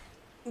 like,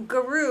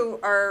 Garou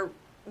are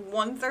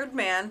 1/3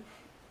 man,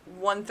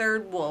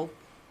 1/3 wolf,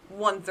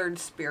 1/3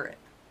 spirit.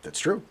 That's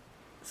true.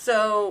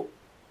 So,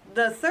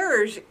 the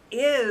Thurge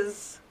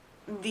is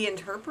the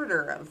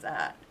interpreter of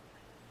that.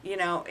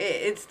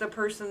 It's the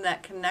person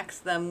that connects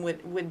them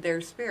with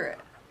their spirit.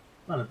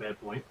 Not a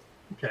bad point.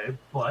 Okay,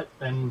 but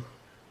then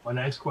my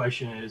next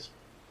question is,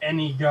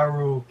 any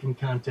Garou can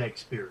contact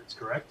spirits,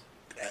 correct?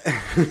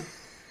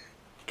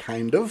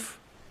 Kind of.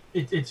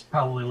 It's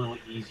probably a little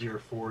easier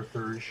for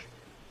Thurge.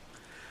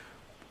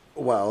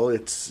 Well,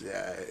 it's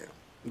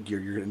you're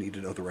going to need to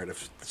know the rite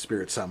of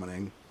spirit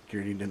summoning.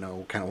 You're going to need to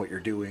know kind of what you're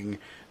doing.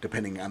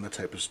 Depending on the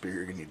type of spirit,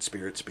 you're going to need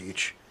spirit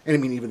speech. And I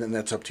mean, even then,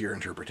 that's up to your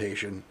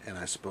interpretation. And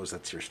I suppose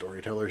that's your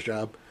storyteller's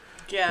job.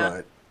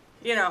 Yeah. But,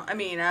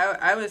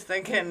 I was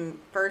thinking,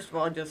 first of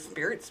all, just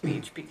spirit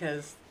speech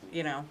because,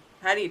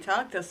 how do you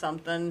talk to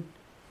something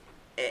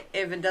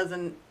if it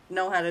doesn't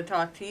know how to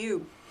talk to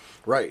you?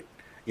 Right.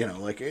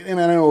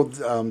 And I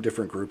know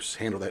different groups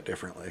handle that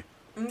differently.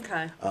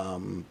 Okay.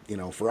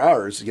 For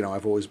ours,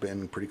 I've always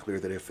been pretty clear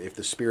that if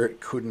the spirit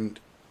couldn't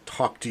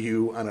talk to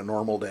you on a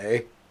normal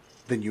day,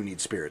 then you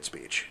need spirit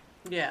speech.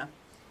 Yeah.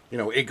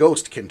 A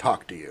ghost can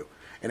talk to you.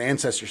 An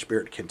ancestor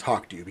spirit can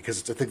talk to you because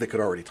it's a thing that could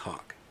already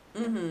talk.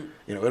 Mm-hmm.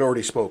 It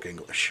already spoke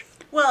English.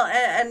 Well,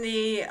 and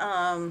the,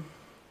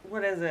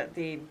 what is it?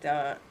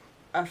 The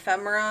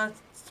ephemera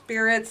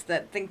spirits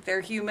that think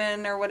they're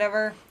human or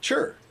whatever.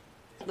 Sure.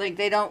 Like,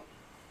 they don't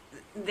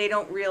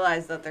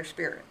realize that they're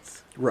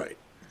spirits. Right.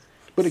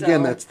 But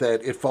again,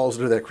 it falls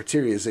under that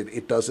criteria. Is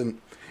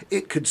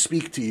it could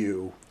speak to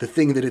you. The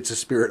thing that it's a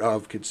spirit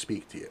of could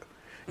speak to you.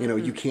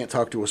 You can't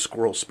talk to a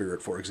squirrel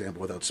spirit, for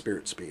example, without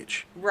spirit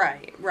speech.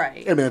 Right.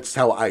 I mean, that's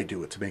how I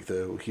do it to make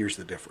here's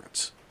the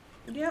difference.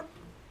 Yep.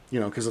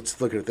 Because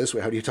let's look at it this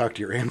way. How do you talk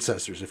to your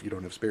ancestors if you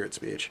don't have spirit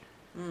speech?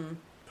 The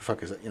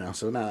fuck is that?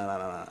 So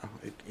no.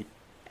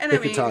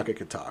 It could talk. It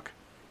could talk.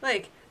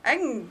 Like, I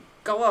can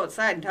go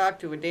outside and talk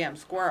to a damn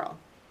squirrel.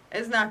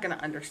 It's not going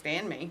to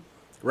understand me.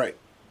 Right.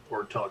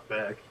 Or talk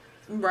back.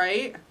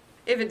 Right?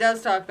 If it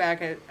does talk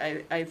back,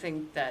 I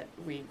think that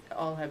we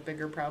all have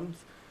bigger problems.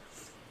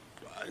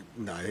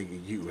 No, I think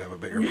you have a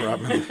bigger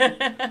problem.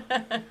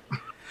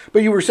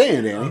 But you were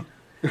saying, Danny.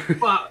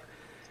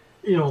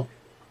 Well,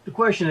 the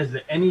question is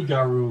that any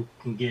Garu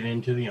can get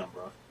into the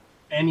Umbra.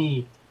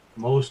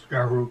 Most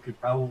Garu could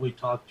probably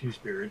talk to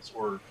spirits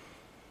or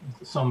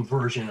some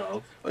version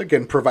of.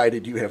 Again,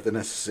 provided you have the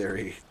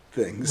necessary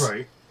things.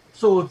 Right.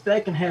 So if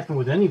that can happen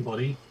with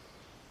anybody,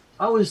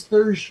 how is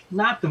Thurge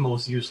not the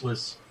most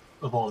useless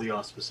of all the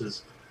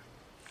auspices?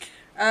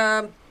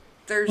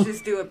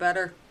 Thurges do it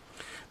better.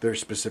 They're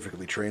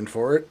specifically trained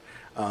for it.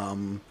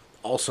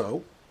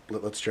 Also,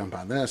 let's jump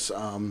on this.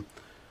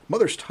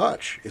 Mother's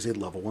Touch is a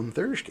level 1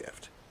 Thurge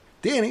gift.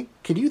 Danny,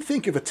 can you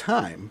think of a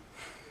time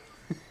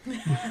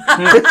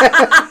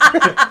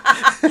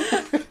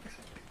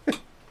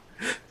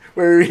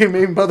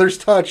where Mother's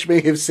Touch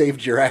may have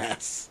saved your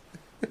ass?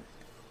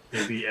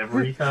 Maybe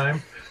every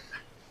time.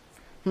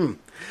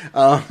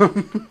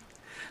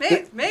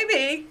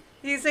 Maybe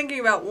he's thinking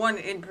about one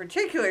in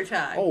particular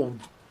time.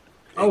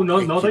 No,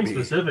 nothing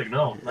specific.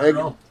 No, not at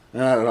all.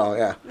 Not at all.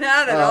 Yeah.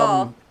 Not at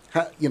all.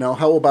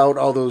 How about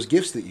all those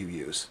gifts that you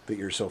use that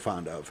you're so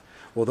fond of?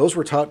 Well, those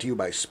were taught to you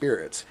by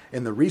spirits,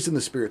 and the reason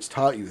the spirits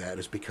taught you that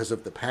is because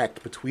of the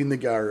pact between the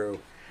Garu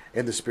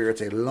and the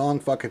spirits a long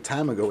fucking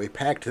time ago, a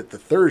pact that the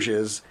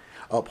Thurges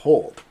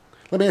uphold.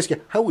 Let me ask you,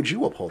 how would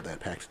you uphold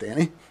that pact,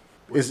 Danny?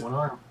 With one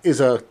arm.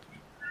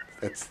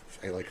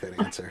 I like that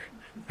answer.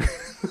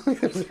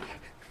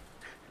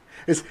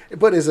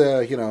 What is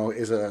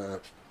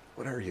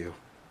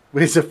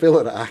a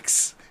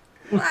Philodox?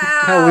 Wow.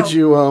 How would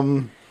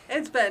you,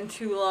 It's been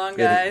too long,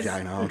 guys. Yeah,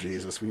 I know,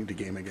 Jesus, we need to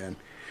game again.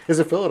 As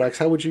a Philodox,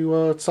 how would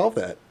you solve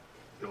that?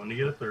 Going to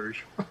get a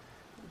Thurge.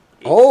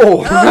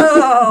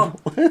 Oh!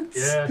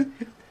 Yeah.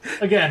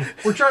 Again,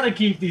 we're trying to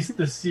keep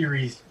the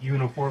series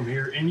uniform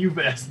here, and you've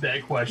asked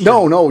that question.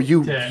 No,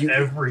 you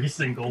every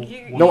single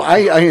one. No,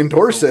 I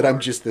endorse it. I'm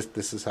just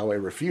this is how I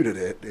refuted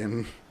it,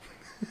 and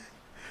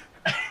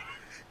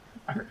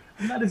I'm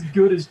not as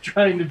good as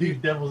trying to be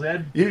devil's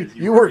advocate.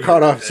 You were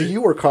caught off. So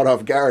you were caught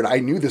off guard. I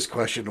knew this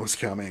question was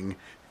coming,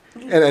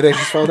 and I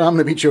just felt I'm going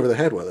to beat you over the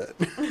head with it.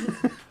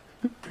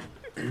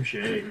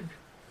 Touché.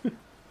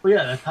 But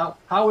yeah, that's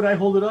how would I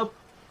hold it up?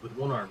 With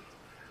one arm.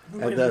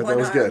 That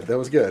was good. That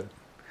was good.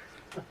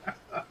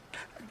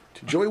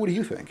 Joey, what do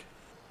you think?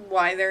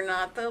 Why they're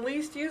not the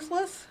least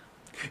useless?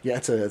 Yeah,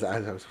 it's a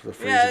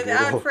phrasing.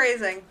 Yeah, odd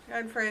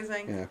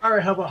phrasing. Yeah. All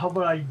right, how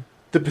about I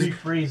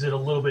rephrase it a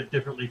little bit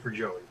differently for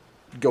Joey?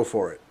 Go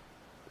for it.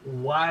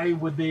 Why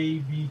would they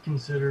be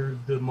considered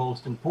the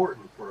most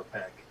important for a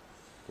pack?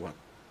 Well,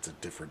 it's a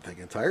different thing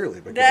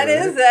entirely. But that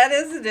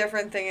is a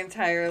different thing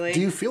entirely.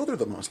 Do you feel they're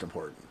the most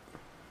important?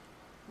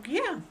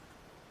 Yeah.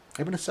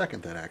 I'm going to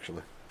second that,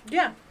 actually.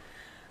 Yeah.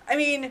 I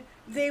mean,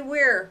 they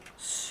wear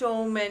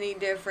so many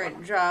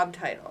different job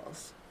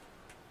titles.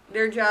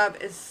 Their job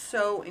is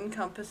so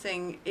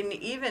encompassing in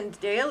even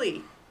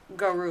daily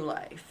Garu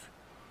life.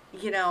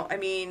 I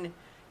mean,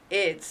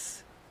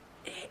 it's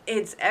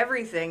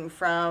everything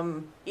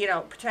from,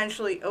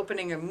 potentially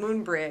opening a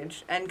moon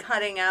bridge and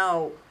cutting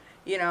out,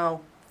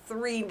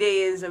 3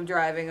 days of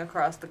driving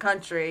across the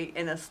country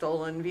in a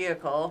stolen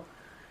vehicle,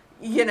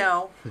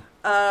 to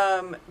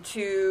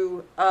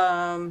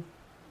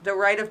the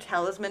rite of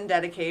talisman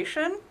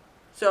dedication.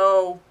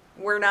 So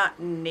we're not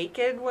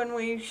naked when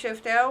we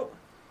shift out.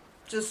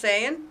 Just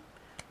saying.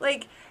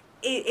 Like,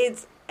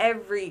 it's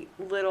every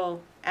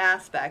little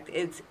aspect.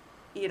 It's,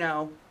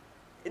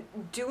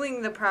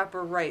 doing the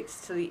proper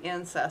rites to the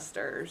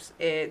ancestors.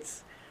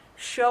 It's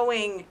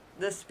showing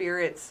the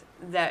spirits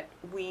that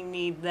we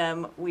need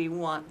them, we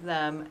want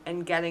them,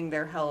 and getting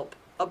their help.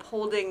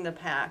 Upholding the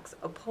pacts.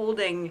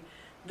 Upholding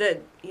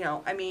the,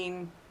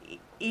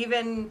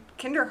 even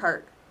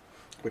Kinderheart.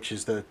 Which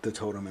is the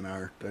totem in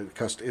our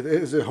custom. It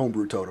is a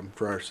homebrew totem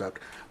for our sept.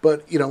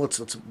 But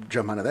let's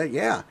jump onto that.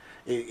 Yeah,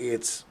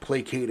 it's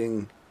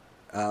placating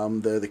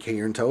the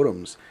Cairn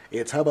totems.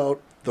 It's how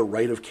about the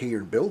rite of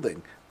Cairn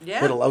building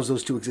that allows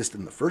those to exist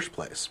in the first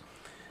place.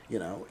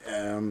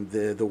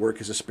 The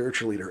work as a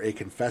spiritual leader, a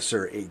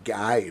confessor, a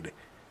guide.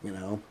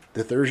 The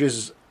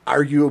Thurges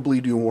arguably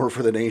do more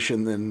for the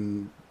nation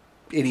than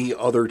any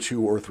other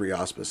 2 or 3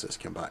 auspices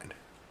combined.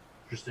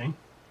 Interesting.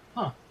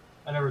 Huh.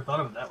 I never thought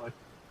of it that way.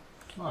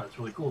 Oh, that's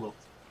really cool, though.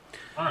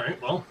 All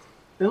right, well,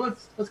 then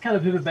let's kind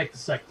of pivot back to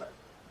Sekhmet.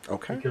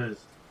 Okay.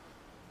 Because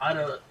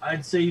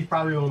I'd say he's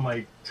probably one of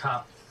my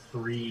top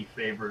 3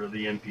 favorite of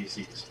the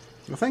NPCs.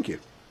 Well, thank you.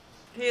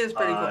 He is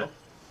pretty cool.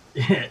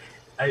 Yeah,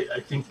 I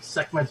think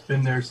Sekhmet's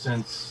been there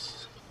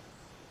since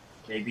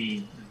maybe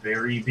the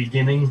very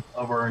beginning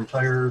of our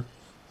entire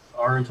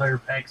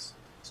PAX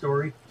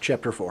story.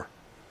 Chapter 4.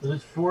 Was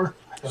it 4?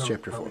 It's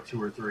chapter 4.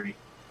 2 or 3.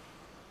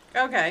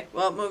 Okay,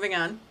 well, moving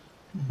on.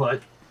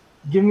 But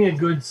give me a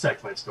good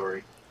Sekhmet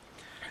story.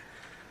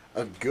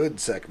 A good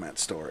Sekhmet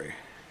story.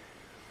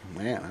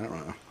 Man, I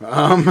don't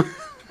know.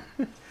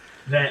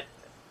 That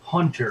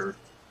Hunter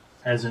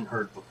hasn't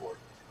heard before?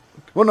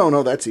 Well,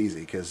 no, that's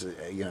easy because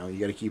you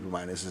got to keep in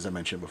mind, as I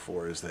mentioned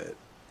before, is that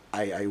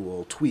I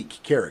will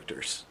tweak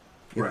characters,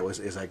 Right.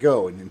 as I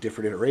go and in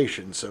different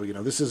iterations. So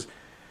this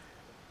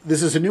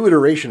is a new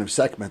iteration of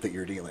Sekhmet that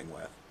you're dealing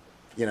with.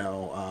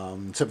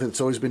 Something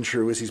that's always been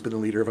true is he's been the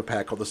leader of a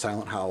pack called the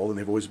Silent Howl, and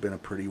they've always been a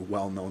pretty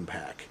well-known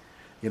pack.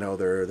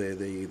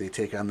 They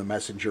take on the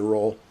messenger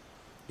role.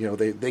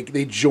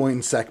 They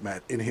join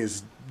Sekhmet in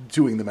his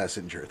doing the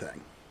messenger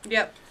thing.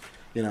 Yep.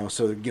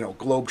 So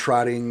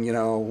globe-trotting,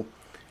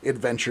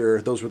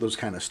 adventure, those were those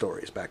kind of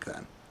stories back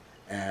then.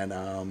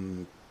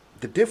 And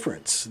the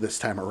difference this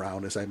time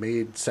around is I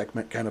made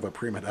Sekhmet kind of a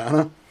prima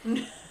donna.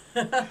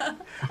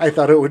 I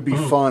thought it would be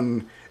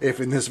fun if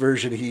in this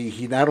version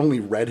he not only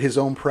read his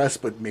own press,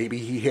 but maybe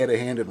he had a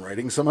hand in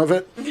writing some of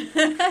it.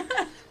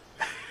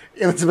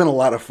 And it's been a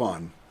lot of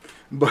fun.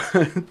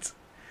 But,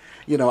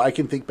 I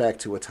can think back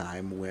to a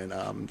time when,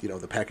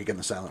 the pack again,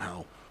 the Silent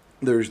Howl,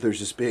 there's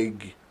this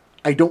big,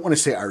 I don't want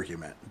to say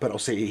argument, but I'll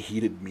say a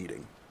heated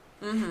meeting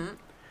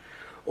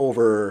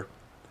over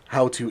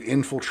how to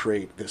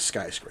infiltrate this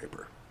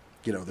skyscraper.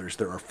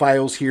 There are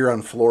files here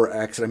on floor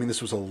X, and I mean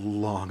this was a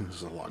long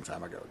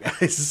time ago,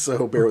 guys.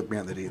 So bear with me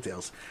on the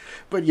details.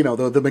 But the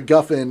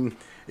MacGuffin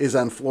is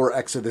on floor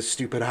X of this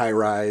stupid high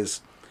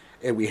rise,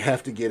 and we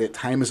have to get it.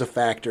 Time is a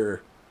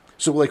factor,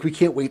 so we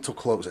can't wait till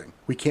closing.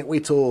 We can't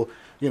wait till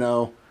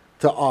to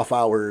off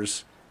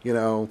hours.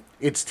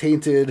 It's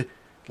tainted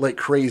like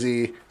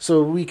crazy,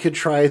 so we could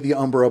try the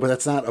Umbra, but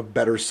that's not a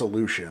better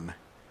solution.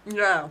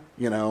 No.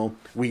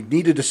 We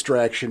need a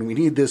distraction. We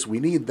need this. We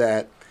need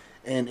that.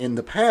 And in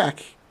the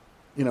pack,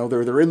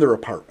 they're in their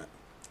apartment.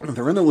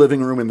 They're in the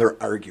living room and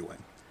they're arguing.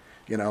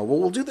 Well,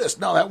 we'll do this.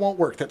 No, that won't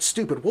work. That's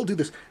stupid. We'll do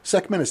this.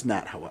 Sekhmet is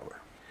not,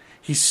 however.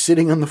 He's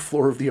sitting on the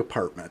floor of the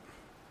apartment,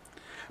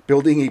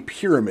 building a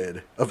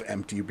pyramid of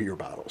empty beer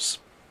bottles.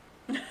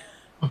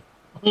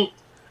 In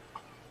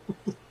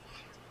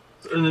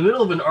the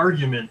middle of an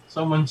argument,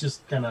 someone's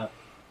just kind of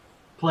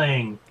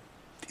playing.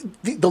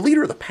 The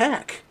leader of the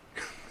pack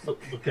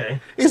Okay.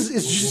 is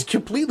just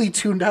completely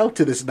tuned out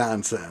to this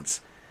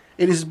nonsense.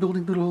 And he's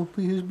building a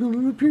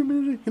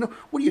pyramid.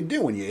 What are you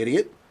doing, you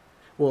idiot?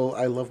 Well,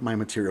 I love my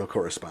material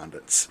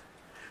correspondence.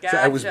 Gotcha.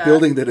 So I was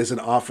building that as an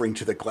offering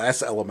to the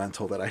glass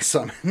elemental that I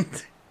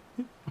summoned.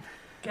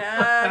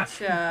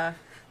 Gotcha.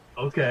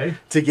 Okay.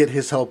 To get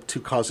his help to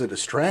cause a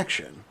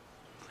distraction.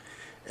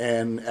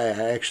 And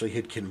I actually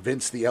had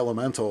convinced the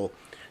elemental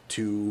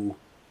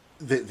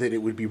that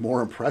it would be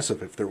more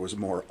impressive if there was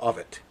more of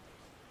it.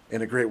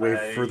 And a great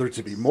way for there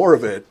to be more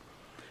of it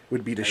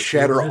would be to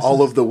shatter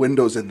all of the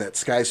windows in that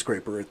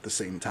skyscraper at the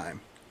same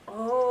time.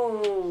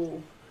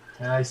 Oh.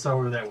 I saw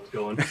where that was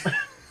going.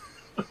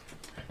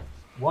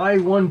 Why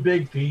one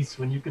big piece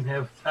when you can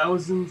have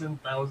thousands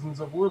and thousands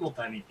of little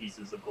tiny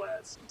pieces of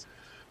glass?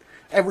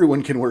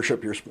 Everyone can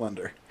worship your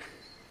splendor.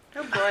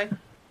 Oh boy.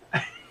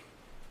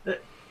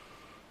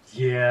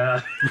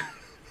 Yeah.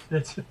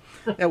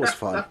 That was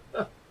fun.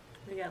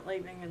 We got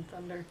lightning and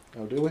thunder.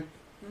 Oh, do we?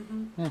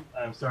 Mm-hmm.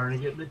 I'm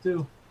starting to get it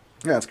too.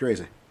 Yeah, it's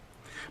crazy.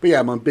 But yeah,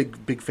 I'm a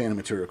big fan of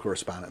material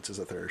correspondence as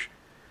a Thurge.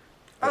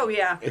 Oh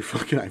yeah. I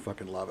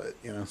fucking love it.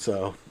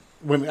 So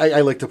when I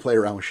like to play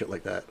around with shit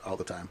like that all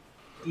the time.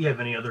 You have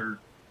any other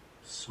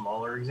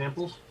smaller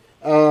examples?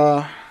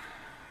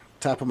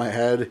 Top of my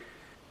head,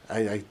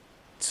 I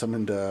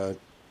summoned well,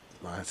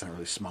 that's not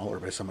really smaller,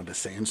 but I summoned a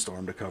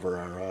sandstorm to cover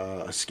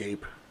our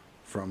escape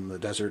from the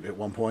desert at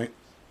one point.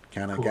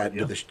 Kind of got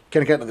into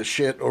the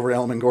shit over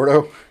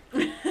Alamogordo.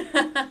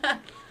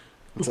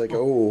 It's like,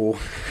 oh.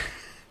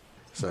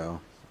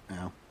 So,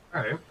 yeah.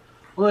 All right.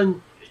 Well,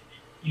 then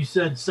you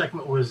said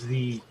Sekhmet was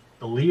the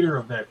leader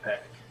of that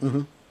pack.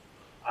 Mm-hmm.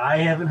 I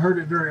haven't heard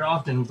it very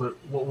often, but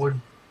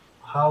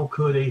how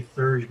could a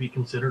Thurge be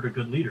considered a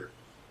good leader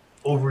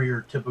over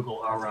your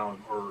typical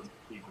Around or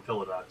even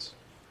Philodox?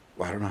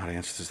 Well, I don't know how to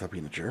answer this without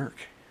being a jerk.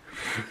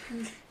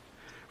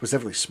 Was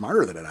definitely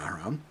smarter than an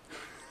Around.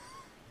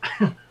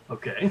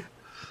 Okay.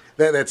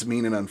 That's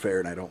mean and unfair,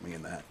 and I don't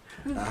mean that.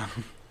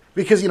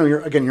 Because,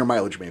 your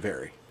mileage may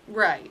vary.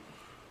 Right.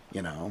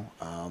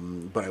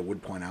 But I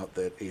would point out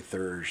that a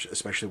Thurge,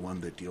 especially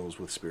one that deals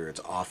with spirits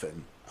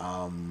often,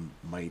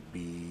 might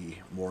be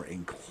more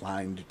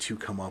inclined to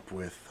come up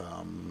with...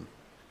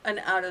 an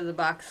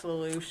out-of-the-box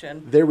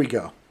solution. There we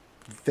go.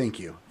 Thank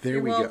you. There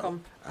You're we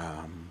welcome.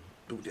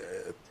 go.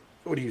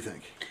 What do you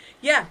think?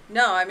 Yeah,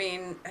 no, I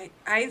mean,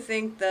 I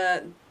think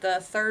that the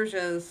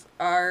Thurges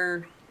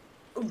are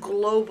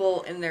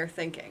global in their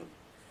thinking.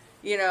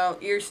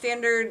 Your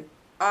standard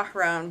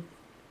Ahraun,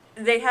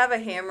 they have a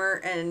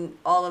hammer and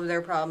all of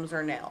their problems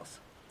are nails.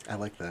 I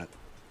like that.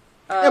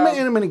 I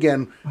mean,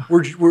 again,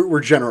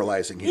 we're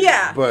generalizing here.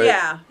 Yeah, but...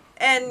 yeah.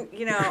 And,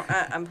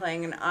 I'm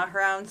playing an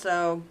Ahraun,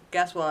 so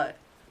guess what?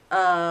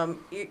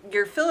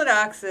 Your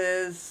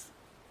Philodoxes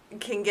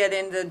can get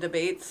into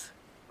debates.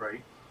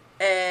 Right.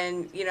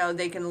 And,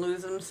 they can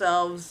lose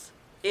themselves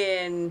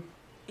in,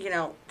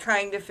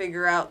 trying to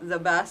figure out the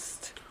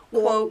best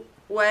quote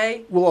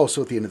way. Well,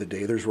 also at the end of the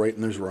day, there's right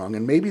and there's wrong,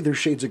 and maybe there's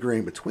shades of gray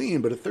in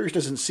between. But a Thurge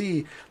doesn't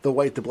see the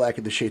white, the black,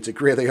 and the shades of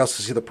gray. They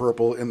also see the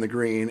purple and the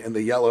green and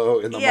the yellow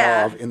and the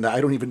mauve and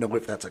I don't even know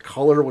if that's a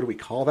color. What do we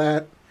call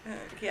that?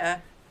 Yeah,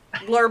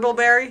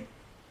 Blurbbleberry.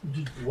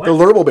 What? The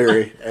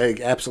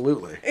Lurbbleberry,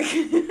 absolutely.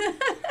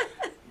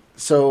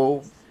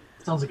 So,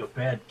 Sounds like a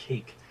bad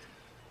cake.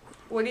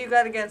 What do you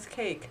got against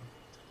cake?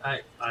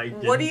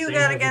 What do you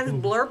got against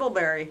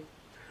Blurbbleberry?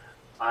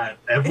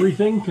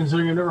 Everything,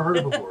 considering I've never heard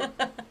it before.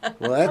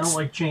 well, I don't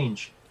like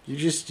change.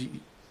 The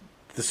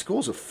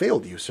schools have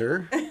failed you,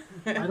 sir.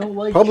 I don't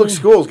like Public change.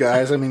 schools,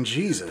 guys. I mean,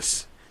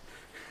 Jesus.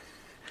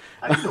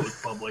 I know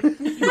it's public.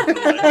 You don't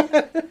know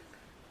that.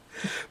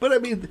 But I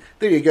mean,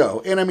 there you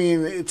go. And I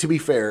mean, to be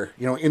fair,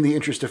 in the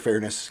interest of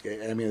fairness,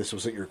 I mean, this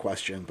wasn't your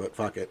question, but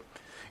fuck it.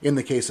 In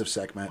the case of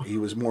Sekhmet, he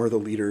was more the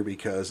leader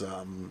because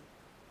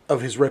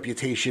of his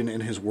reputation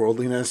and his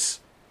worldliness.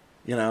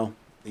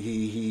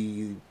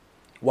 He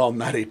while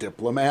not a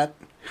diplomat,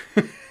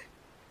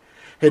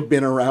 had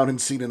been around and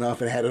seen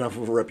enough and had enough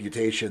of a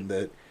reputation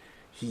that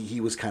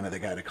he was kind of the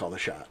guy to call the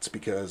shots.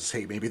 Because,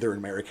 hey, maybe they're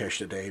in Marrakesh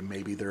today,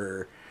 maybe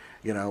they're,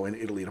 in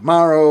Italy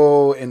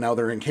tomorrow, and now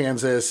they're in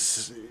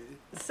Kansas.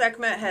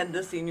 Sekhmet had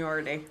the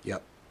seniority.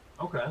 Yep.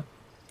 Okay.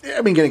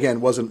 I mean,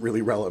 again, wasn't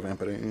really relevant,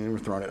 but we're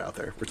throwing it out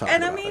there. We're talking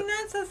and about I mean, it.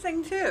 that's the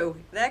thing too.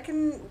 That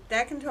can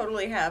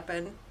totally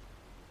happen.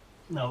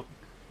 Now,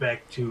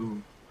 back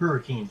to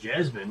Hurricane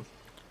Jasmine.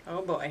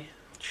 Oh boy.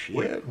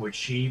 Shit. Would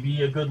she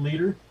be a good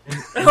leader?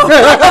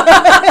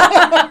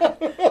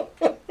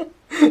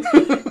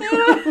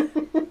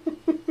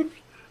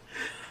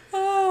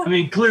 I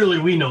mean, clearly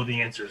we know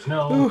the answer is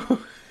no. But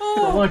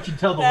why don't you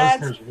tell the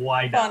listeners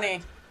why not?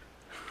 Funny.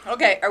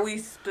 Okay, are we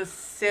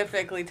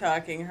specifically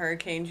talking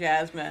Hurricane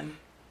Jasmine?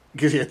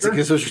 Because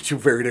those are two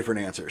very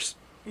different answers.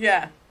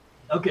 Yeah.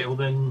 Okay, well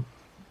then...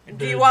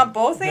 Do you want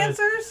both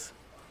answers?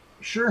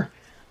 Sure.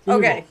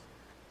 Okay.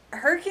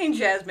 Hurricane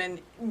Jasmine,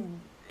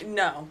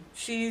 no.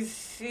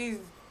 She's a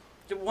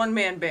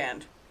one-man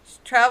band. She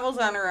travels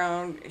on her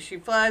own. She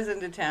flies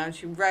into town.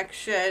 She wrecks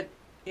shit.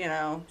 She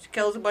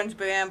kills a bunch of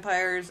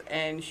vampires,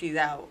 and she's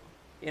out.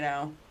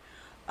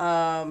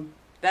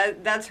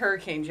 That's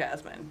Hurricane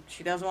Jasmine.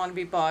 She doesn't want to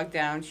be bogged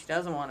down. She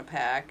doesn't want to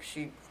pack.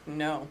 She's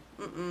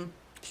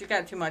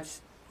got too much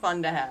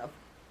fun to have.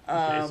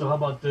 Okay, so how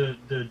about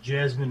the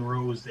Jasmine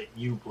Rose that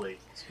you played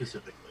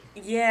specifically?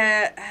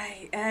 Yeah,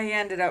 I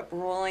ended up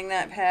rolling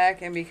that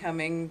pack and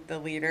becoming the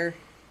leader.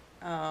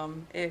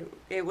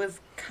 It was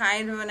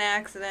kind of an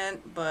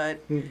accident,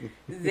 but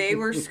they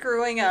were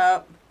screwing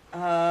up.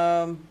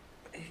 I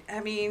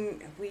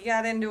mean, we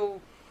got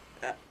into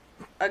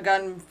a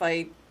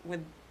gunfight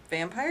with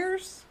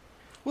vampires.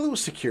 Well, it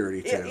was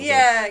security too.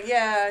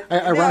 Yeah.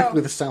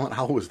 Ironically, the Silent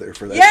Howl was there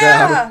for that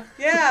job.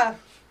 Yeah.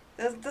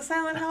 The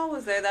Silent Howl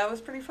was there. That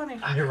was pretty funny.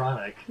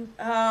 Ironic.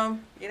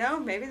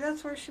 Maybe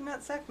that's where she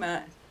met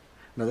Sekhmet.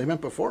 No, they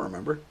met before,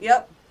 remember?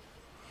 Yep.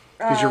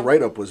 Because your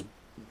write-up was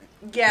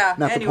not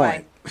the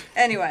point.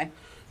 Anyway,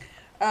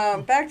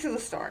 back to the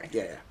story.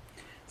 Yeah.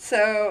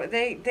 So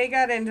they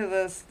got into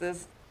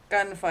this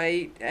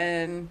gunfight,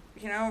 and,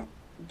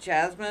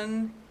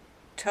 Jasmine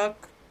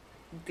took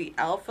the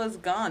Alpha's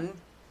gun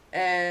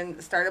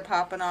and started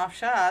popping off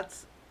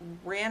shots,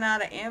 ran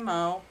out of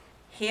ammo,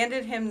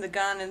 handed him the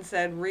gun and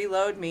said,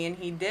 "Reload me," and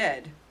he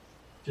did.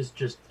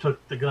 Just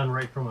took the gun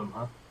right from him,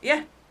 huh?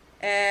 Yeah.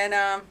 And,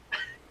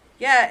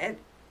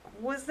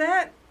 was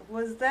that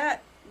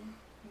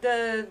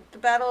the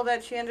battle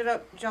that she ended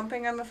up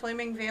jumping on the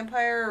flaming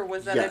vampire, or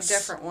was that a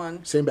different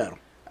one? Same battle.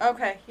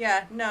 Okay,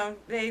 yeah, no,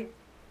 they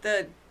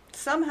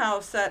somehow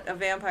set a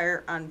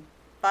vampire on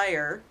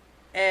fire,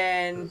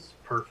 and That's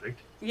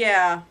perfect.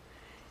 yeah,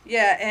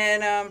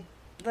 and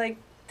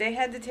they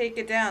had to take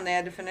it down. They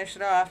had to finish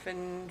it off,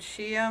 and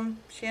she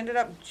ended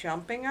up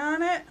jumping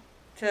on it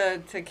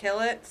to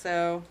kill it.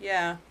 So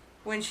yeah,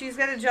 when she's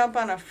got to jump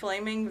on a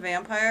flaming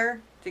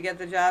vampire to get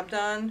the job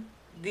done,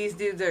 these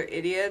dudes are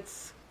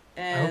idiots.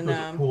 And I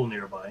hope there's a pool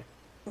nearby.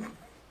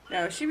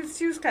 No, she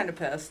was kind of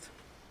pissed.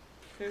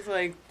 She was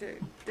like,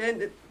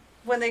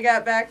 when they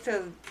got back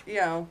to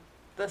the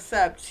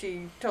Sept,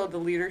 she told the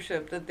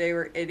leadership that they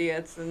were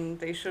idiots and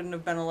they shouldn't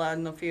have been allowed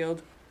in the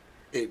field.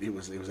 It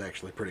was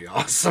actually pretty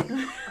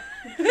awesome.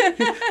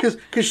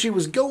 Because she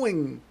was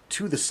going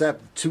to the Sept,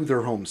 to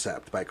their home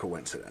Sept by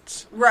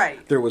coincidence.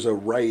 Right. There was a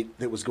rite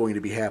that was going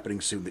to be happening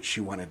soon that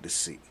she wanted to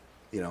see.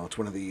 It's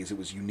one of these, it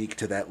was unique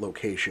to that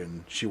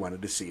location. She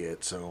wanted to see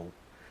it, so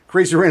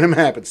crazy random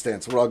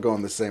happenstance. We're all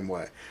going the same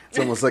way. It's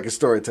almost like a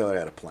storyteller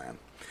had a plan.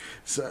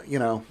 So,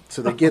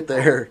 so they get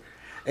there,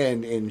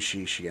 and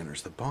she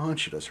enters the bond.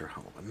 She does her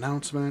whole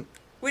announcement.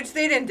 Which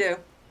they didn't do.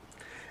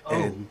 Oh,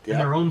 in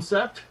their own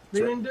Sept?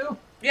 They didn't do?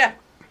 Yeah.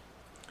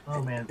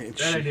 Oh, man.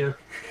 Bad idea.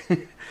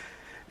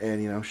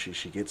 And,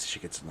 she gets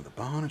into the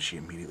bond, and she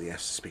immediately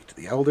has to speak to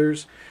the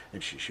elders.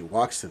 And she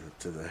walks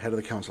to the head of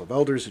the Council of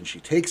Elders, and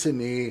she takes a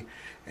knee.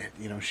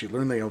 And, she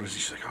learned the elders,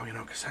 and she's like,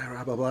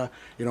 Kasara, blah, blah,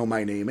 blah.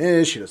 My name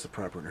is. She does the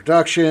proper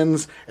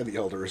introductions. And the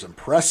elder is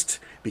impressed,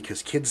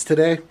 because kids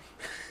today.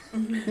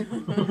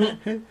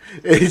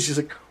 It's just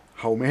like,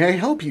 how may I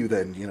help you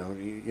then,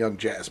 young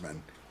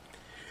Jasmine?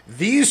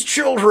 These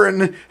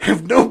children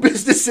have no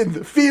business in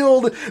the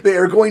field. They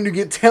are going to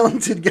get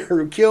talented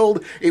Garu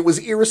killed. It was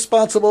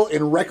irresponsible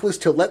and reckless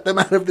to let them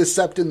out of the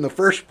sept in the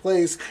first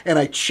place, and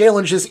I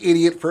challenge this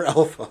idiot for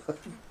alpha.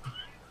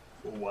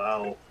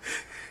 Wow.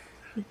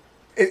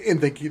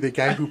 And the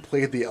guy who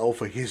played the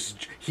alpha,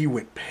 he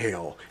went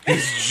pale.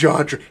 His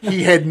jaw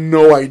he had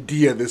no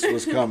idea this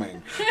was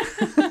coming.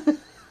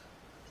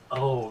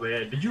 Oh,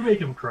 man. Did you make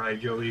him cry,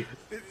 Joey?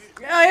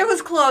 Yeah, it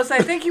was close. I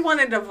think he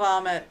wanted to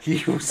vomit.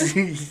 He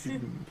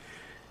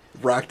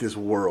rocked his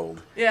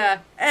world. Yeah,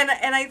 and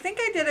I think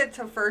I did it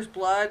to First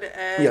Blood.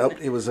 And Yep,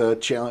 it was a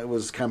challenge. It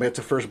was combat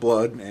to First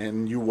Blood,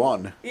 and you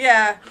won.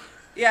 Yeah,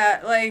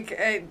 like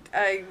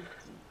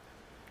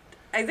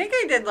I think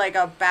I did like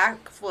a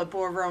backflip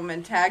over him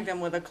and tagged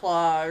him with a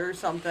claw or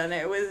something.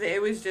 It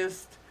was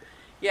just,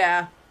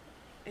 yeah,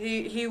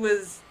 he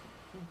was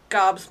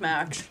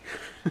gobsmacked.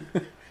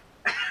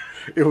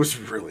 It was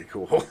really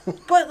cool.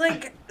 But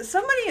like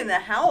somebody in the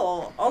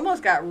howl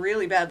almost got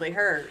really badly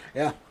hurt.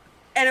 Yeah.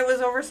 And it was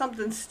over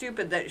something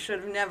stupid that should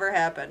have never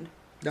happened.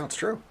 No, it's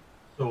true.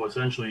 So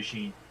essentially,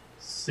 she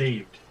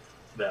saved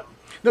them.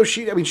 No,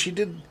 she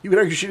did. You could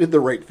argue she did the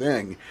right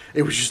thing.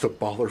 It was just a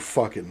baller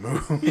fucking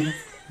move.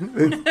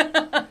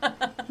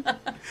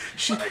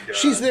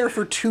 She's there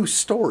for 2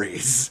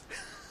 stories.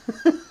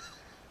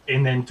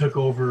 And then took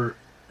over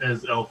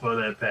as alpha of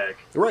that pack.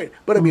 Right,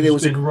 but I mean, it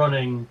was been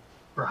running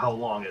for how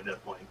long at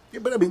that point?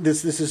 Yeah, but I mean,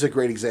 this is a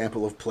great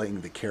example of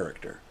playing the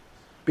character,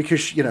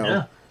 because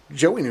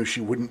Joey knew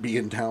she wouldn't be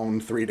in town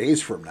 3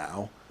 days from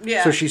now.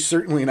 Yeah. So she's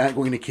certainly not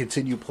going to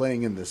continue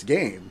playing in this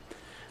game,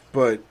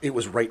 but it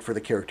was right for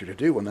the character to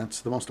do, and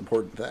that's the most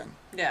important thing.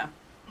 Yeah.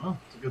 Oh,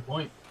 that's a good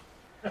point.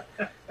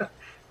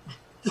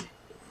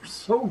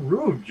 So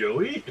rude,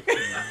 Joey.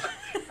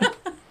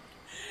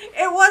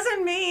 It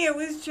wasn't me. It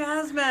was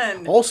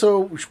Jasmine.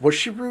 Also, was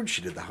she rude?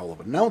 She did the Howl of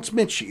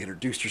Announcement. She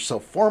introduced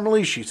herself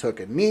formally. She took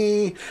a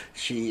knee.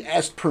 She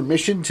asked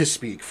permission to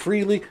speak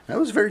freely.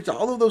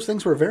 All of those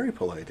things were very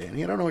polite,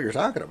 Danny. I don't know what you're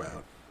talking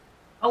about.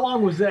 How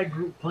long was that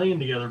group playing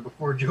together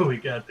before Joey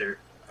got there?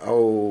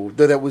 Oh,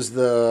 that was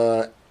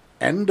the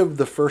end of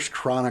the first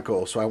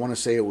Chronicle, so I want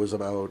to say it was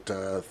about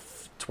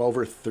 12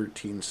 or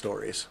 13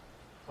 stories.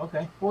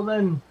 Okay. Well,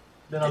 then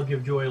I'll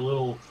give Joey a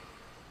little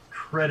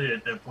credit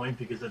at that point,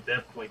 because at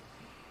that point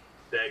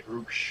that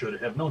group should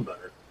have known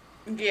better.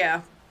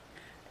 Yeah.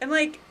 And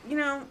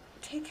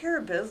take care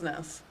of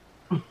business.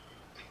 And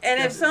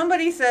if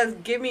somebody says,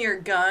 give me your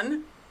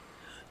gun,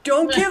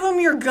 don't give them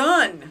your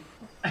gun.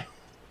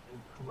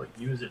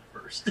 Use it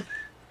first.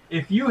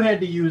 If you had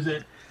to use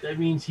it, that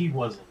means he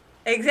wasn't.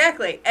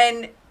 Exactly.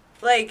 And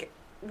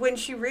when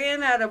she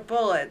ran out of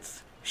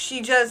bullets,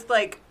 she just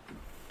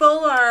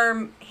full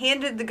arm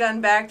handed the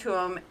gun back to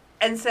him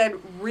and said,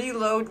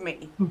 reload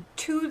me,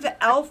 to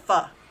the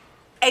alpha.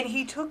 And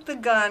he took the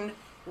gun,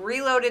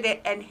 reloaded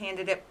it, and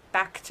handed it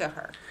back to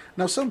her.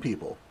 Now, some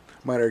people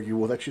might argue,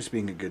 well, that's just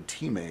being a good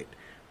teammate.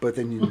 But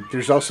then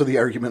there's also the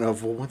argument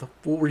of, well,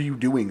 what were you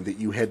doing that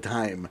you had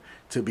time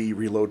to be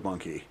reload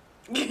monkey?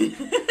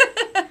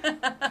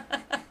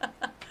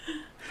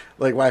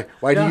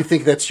 Why do you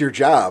think that's your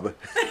job?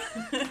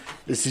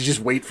 Is to just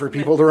wait for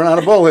people to run out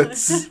of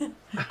bullets.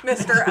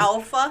 Mr.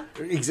 Alpha?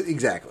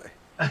 Exactly.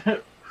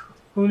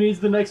 Who needs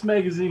the next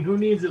magazine? Who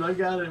needs it? I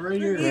got it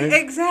right here. Right?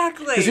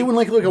 Exactly. Does anyone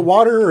like a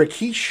water or a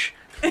quiche?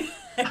 A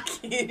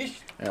quiche.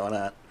 Yeah, why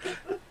not?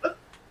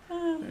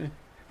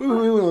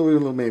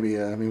 Maybe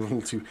a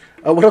little too...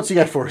 what else you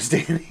got for us,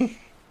 Danny?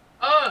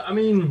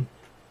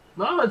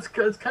 No, it's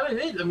kind of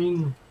it. I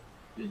mean,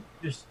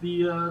 just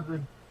the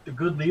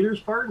good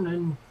leaders part, and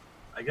then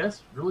I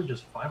guess really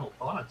just final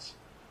thoughts.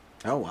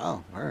 Oh,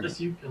 wow. All right.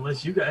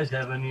 Unless you guys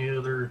have any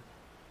other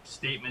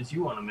statements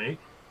you want to make.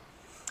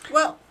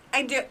 Well,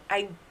 I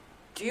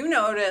do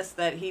notice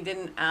that he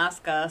didn't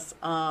ask us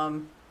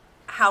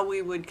how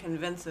we would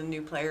convince a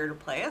new player to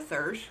play a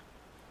Thurge.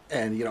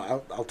 And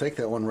I'll take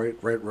that one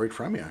right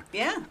from you.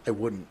 Yeah. I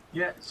wouldn't.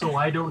 Yeah, so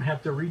I don't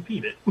have to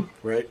repeat it.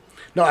 Right.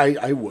 No,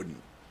 I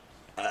wouldn't.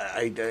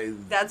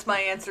 That's my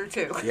answer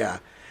too. Yeah.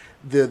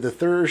 The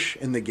Thurge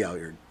and the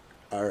Galliard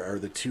are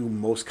the 2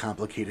 most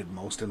complicated,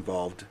 most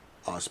involved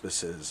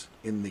auspices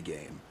in the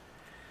game.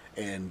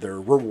 And they're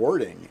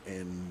rewarding,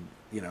 and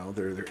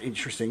they're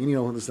interesting.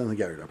 And this is on the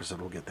Galliard episode,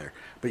 we'll get there.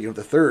 But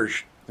the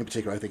Thurge in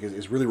particular, I think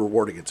is really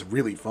rewarding. It's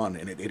really fun,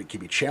 and it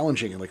can be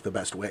challenging in the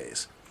best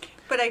ways.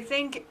 But I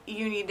think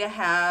you need to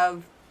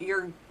have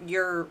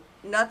your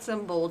nuts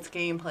and bolts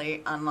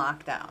gameplay on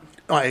lockdown.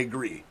 Oh, I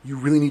agree. You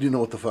really need to know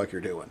what the fuck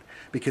you're doing.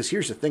 Because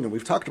here's the thing, and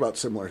we've talked about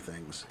similar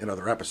things in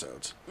other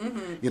episodes.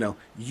 Mm-hmm.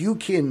 You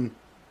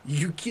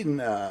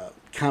can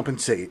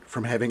compensate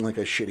from having a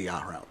shitty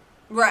out-round.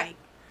 Right.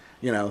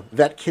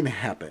 That can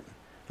happen.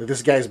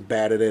 This guy's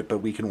bad at it, but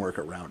we can work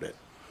around it.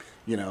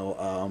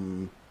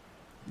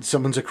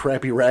 Someone's a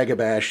crappy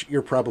Ragabash.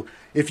 You're probably...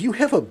 If you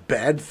have a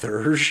bad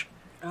Thurge...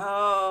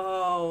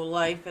 Oh,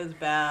 life is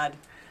bad.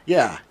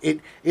 Yeah,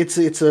 it's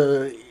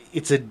a...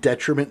 it's a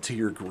detriment to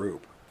your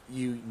group.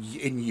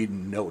 You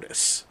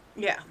notice.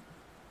 Yeah.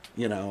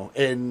 You know,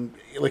 and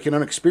like an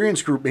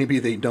unexperienced group, maybe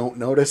they don't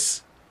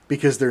notice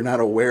because they're not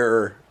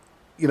aware,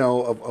 you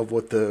know, of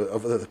what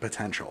the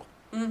potential.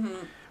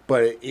 Mm-hmm.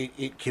 But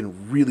it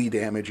can really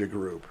damage a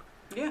group.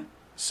 Yeah.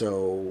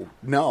 So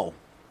no,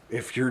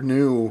 if you're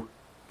new,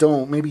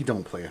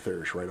 don't play a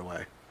Thurge right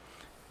away.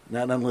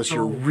 Not unless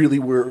you're really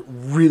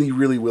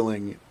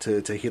willing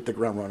to hit the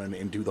ground running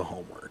and do the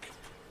homework.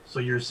 So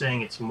you're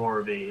saying it's more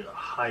of a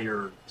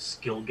higher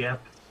skill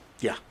gap?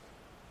 Yeah,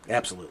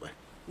 absolutely.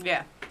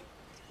 Yeah.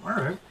 All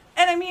right.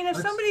 And I mean, if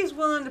somebody's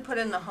willing to put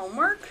in the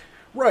homework.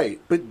 Right,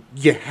 but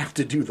you have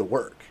to do the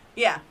work.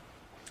 Yeah.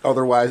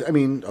 Otherwise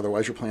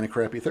you're playing a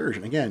crappy Thurge.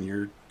 And again,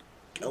 you're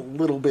a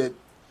little bit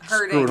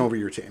screwing over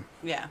your team.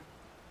 Yeah.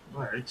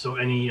 All right. So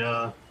any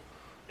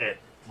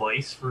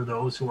advice for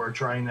those who are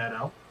trying that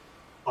out,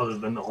 other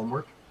than the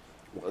homework?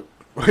 Well,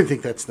 I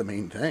think that's the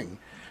main thing.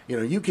 You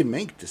know, you can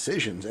make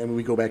decisions, and when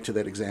we go back to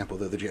that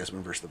example of the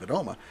Jasmine versus the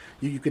Vidoma,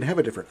 you can have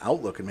a different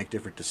outlook and make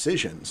different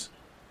decisions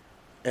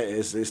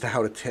as to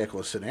how to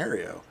tackle a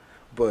scenario,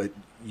 but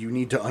you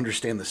need to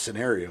understand the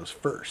scenarios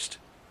first.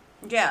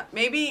 Yeah,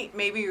 maybe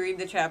read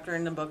the chapter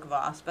in the Book of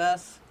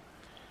Auspice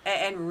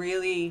and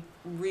really,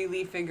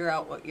 really figure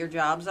out what your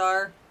jobs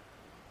are,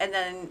 and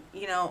then,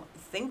 you know,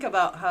 think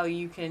about how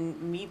you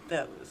can meet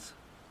those.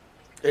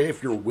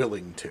 If you're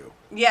willing to.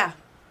 Yeah.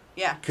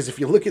 Yeah. Because if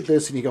you look at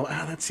this and you go,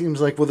 that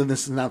seems like, well, then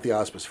this is not the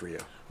auspice for you.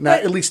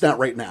 At least not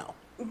right now.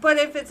 But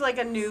if it's like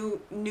a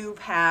new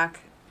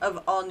pack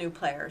of all new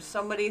players,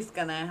 somebody's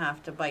going to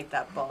have to bite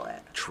that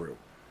bullet. True.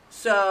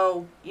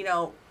 So, you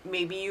know,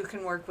 maybe you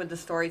can work with the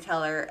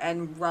storyteller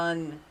and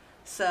run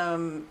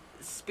some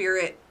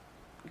spirit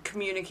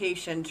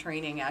communication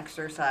training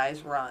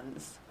exercise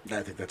runs.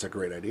 I think that's a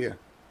great idea.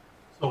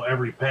 So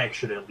every pack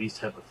should at least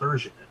have a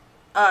Thurge in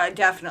it.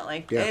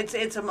 Definitely. Yeah.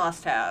 It's a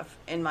must-have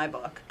in my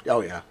book.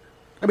 Oh, yeah.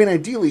 I mean,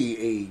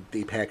 ideally,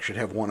 a pack should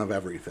have one of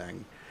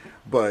everything,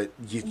 but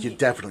you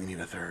definitely need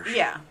a Thurge.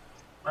 Yeah.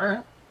 All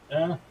right.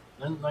 Yeah.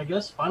 Then I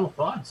guess final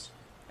thoughts.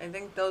 I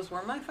think those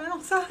were my final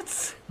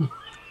thoughts.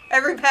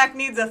 Every pack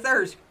needs a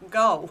Thurge.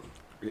 Go.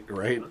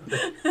 Right?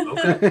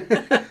 Okay.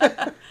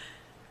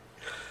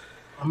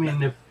 I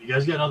mean, if you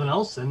guys got nothing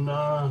else, then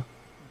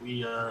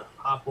we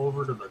hop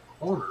over to the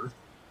corner.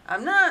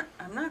 I'm not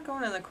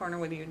going in the corner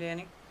with you,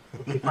 Danny.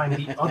 We find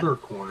the other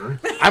corner.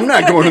 I'm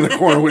not going in the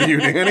corner with you,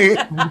 Danny.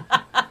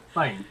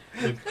 Fine.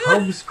 The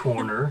Cubs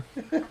corner.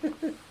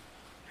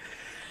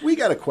 We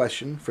got a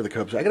question for the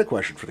Cubs. I got a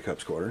question for the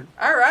Cubs corner.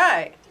 All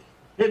right.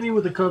 Hit me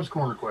with the Cubs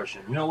corner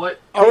question. You know what?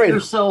 All Hit right.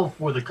 yourself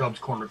with a Cubs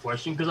corner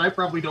question, because I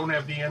probably don't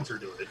have the answer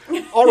to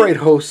it. All right,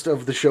 host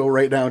of the show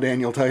right now,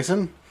 Daniel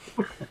Tyson.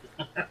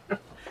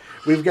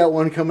 We've got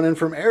one coming in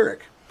from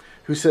Eric,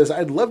 who says,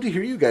 I'd love to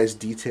hear you guys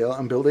detail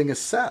on building a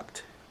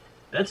sept.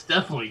 That's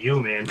definitely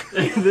you, man.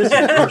 This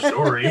is your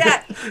story.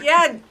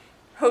 Yeah.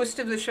 Host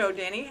of the show,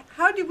 Danny.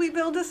 How did we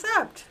build a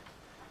sept?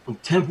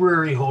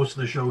 Temporary host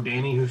of the show,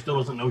 Danny, who still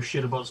doesn't know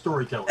shit about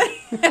storytelling.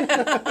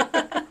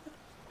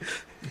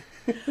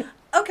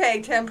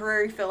 Okay,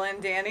 temporary fill-in,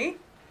 Danny.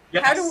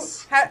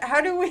 Yes. How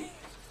do we...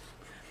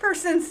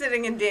 Person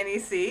sitting in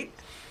Danny's seat.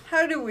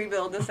 How do we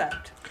build a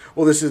sept?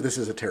 Well, this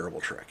is a terrible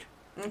trick.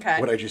 Okay.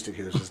 What I just did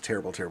here, this is a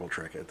terrible, terrible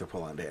trick to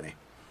pull on Danny.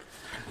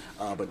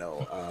 But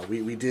no,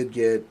 we did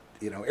get,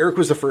 Eric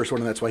was the first one,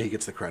 and that's why he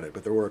gets the credit.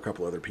 But there were a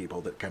couple other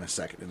people that kind of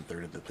second and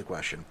thirded the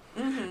question.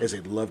 Mm-hmm. Is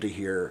they'd love to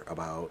hear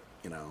about,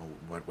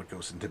 what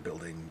goes into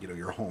building,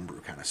 your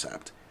homebrew kind of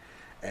sept.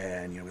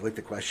 And, we like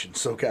the question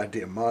so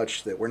goddamn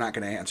much that we're not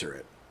going to answer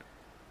it.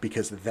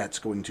 Because that's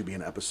going to be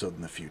an episode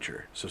in the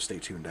future. So stay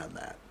tuned on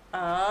that.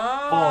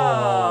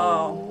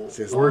 Oh.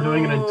 We're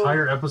doing an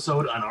entire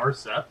episode on our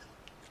sept?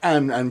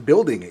 On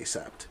building a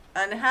sept.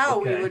 On how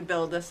we would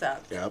build a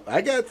sept. Yep.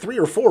 I got 3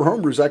 or 4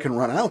 homebrews I can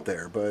run out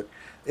there, but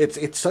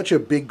it's such a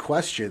big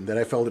question that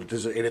I felt it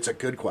deserves, and it's a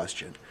good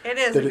question. It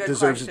is that a good it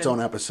deserves question. its own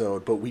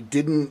episode, but we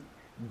didn't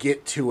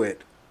get to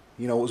it.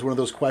 It was one of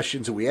those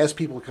questions that we asked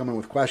people to come in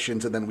with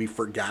questions, and then we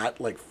forgot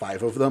like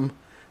 5 of them.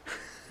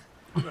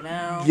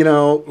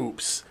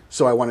 Oops.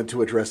 So I wanted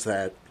to address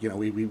that.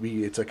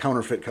 We it's a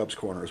counterfeit Cubs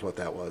corner is what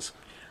that was.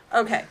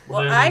 Okay.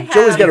 Well,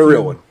 Joey's got a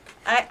real one.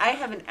 I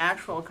have an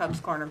actual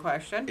Cubs corner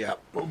question. Yeah.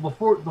 Well,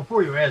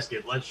 before you ask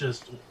it,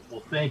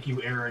 thank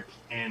you, Eric,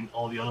 and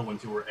all the other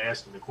ones who were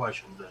asking the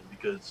questions then,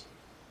 because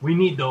we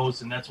need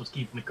those, and that's what's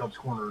keeping the Cubs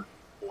corner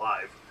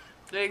alive.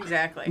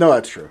 Exactly. No,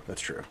 that's true.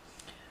 That's true.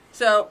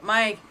 So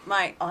my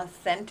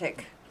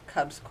authentic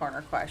Cubs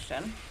corner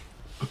question.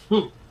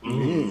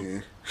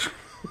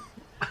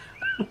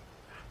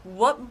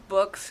 What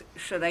books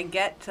should I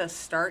get to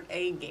start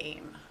a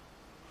game?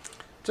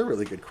 It's a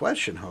really good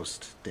question,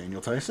 host Daniel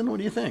Tyson. What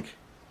do you think?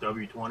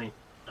 W20.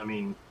 I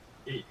mean,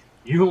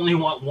 you only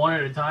want one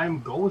at a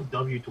time. Go with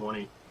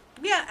W20.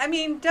 Yeah, I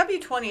mean,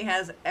 W20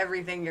 has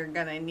everything you're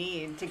going to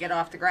need to get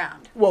off the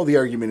ground. Well, the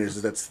argument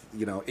is that's,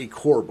 a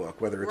core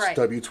book, whether it's right.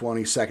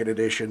 W20, second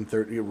edition,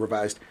 third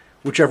revised,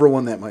 whichever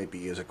one that might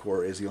be is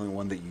the only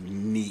one that you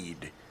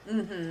need.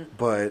 Mm-hmm.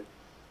 But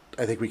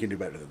I think we can do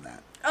better than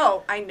that.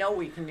 Oh, I know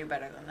we can do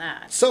better than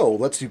that. So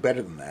let's do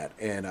better than that,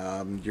 and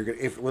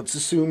let's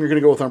assume you're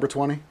gonna go with number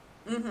 20.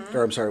 Mm-hmm.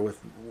 Or I'm sorry, with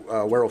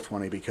Werewolf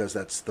 20, because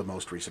that's the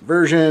most recent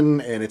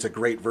version, and it's a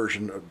great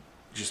version.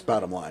 Just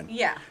bottom line.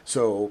 Yeah.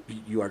 So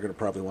you are going to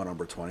probably want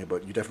number 20,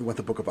 but you definitely want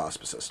the Book of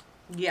Auspices.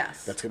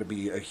 Yes. That's going to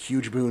be a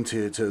huge boon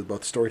to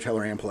both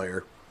storyteller and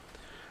player.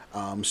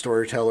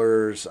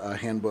 Storyteller's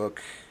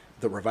Handbook,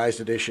 the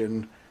revised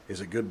edition,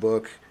 is a good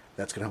book.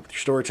 That's going to help with your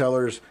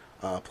storytellers.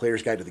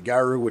 Player's Guide to the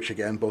Garu, which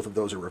again, both of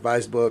those are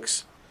revised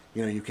books.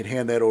 You can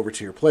hand that over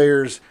to your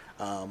players.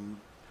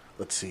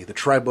 Let's see, the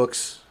Tri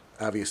books,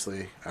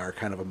 obviously, are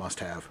kind of a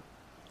must-have.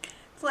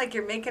 It's like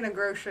you're making a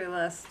grocery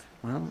list.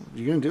 Well,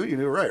 you're going to do it, you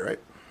do it right?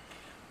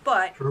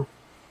 But True.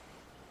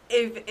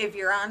 if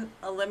you're on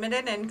a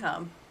limited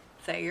income,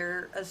 say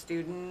you're a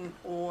student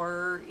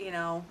or,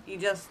 you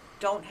just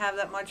don't have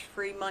that much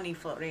free money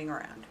floating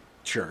around.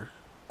 Sure.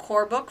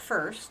 Core book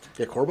first.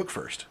 Yeah, core book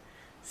first.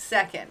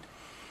 Second,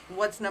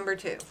 what's number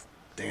 2?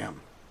 Damn.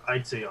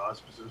 I'd say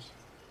Auspices,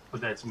 but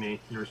that's me.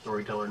 You're a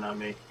storyteller, not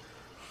me.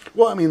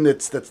 Well, I mean,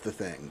 that's the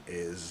thing,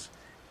 is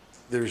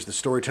there's the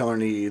storyteller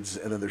needs,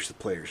 and then there's the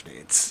player's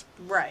needs.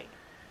 Right.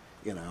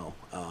 The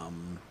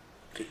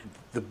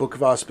Book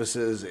of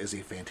Auspices is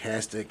a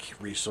fantastic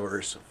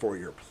resource for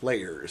your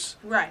players.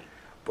 Right.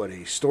 But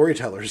a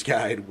storyteller's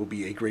guide will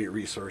be a great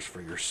resource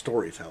for your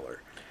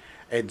storyteller.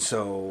 And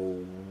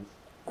so,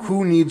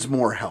 who needs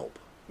more help?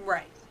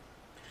 Right.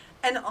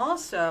 And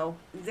also,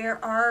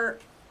 there are,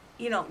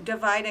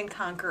 divide and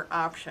conquer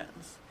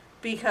options.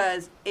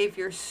 Because if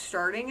you're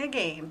starting a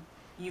game,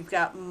 you've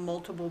got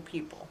multiple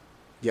people.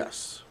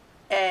 Yes.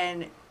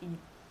 And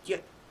you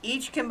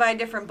each can buy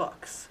different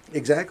books.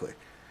 Exactly.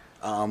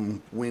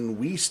 When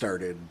we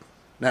started,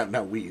 not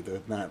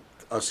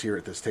us here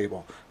at this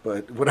table,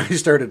 but when I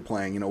started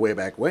playing, way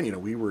back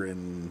when, we were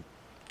in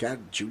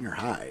junior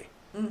high.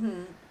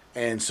 Mm-hmm.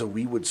 And so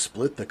we would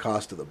split the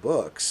cost of the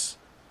books,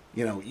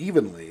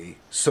 evenly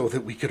so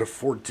that we could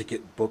afford to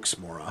get books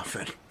more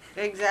often.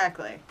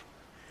 Exactly.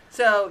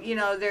 So,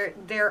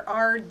 there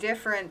are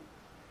different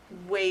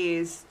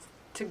ways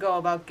to go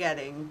about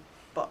getting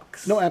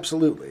books. No,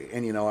 absolutely.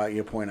 And,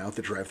 you point out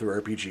the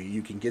Drive-Thru RPG.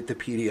 You can get the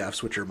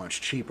PDFs, which are much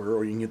cheaper,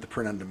 or you can get the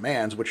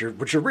print-on-demands, which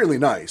are really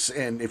nice.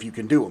 And if you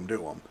can do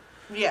them.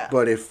 Yeah.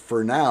 But if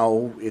for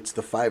now it's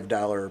the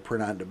 $5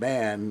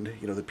 print-on-demand,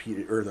 the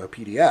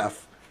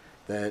PDF,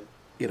 that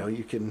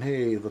you can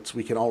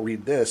we can all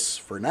read this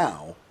for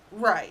now.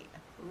 Right.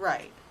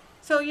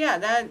 So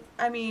yeah,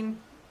 between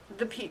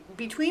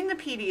the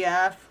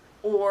PDF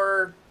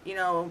or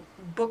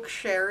book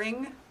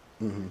sharing,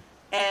 mm-hmm.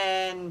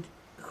 and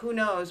who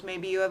knows,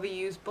 maybe you have a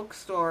used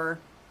bookstore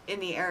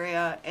in the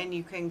area and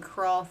you can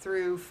crawl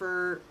through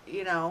for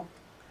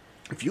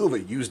If you have a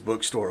used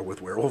bookstore with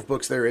werewolf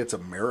books there, it's a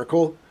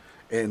miracle.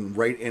 And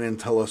write in and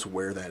tell us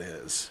where that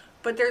is.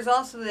 But there's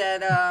also that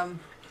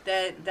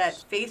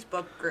that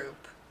Facebook group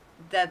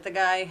that the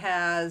guy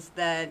has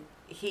that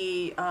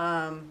he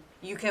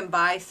you can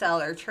buy,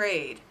 sell, or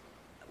trade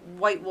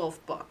White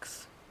Wolf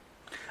books.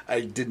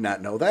 I did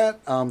not know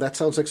that. That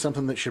sounds like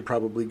something that should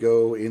probably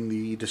go in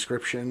the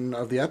description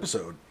of the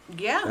episode.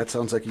 Yeah. That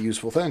sounds like a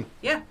useful thing.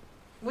 Yeah.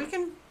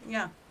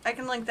 I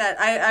can link that.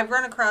 I've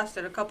run across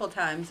it a couple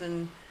times,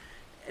 and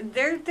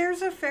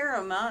there's a fair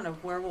amount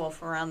of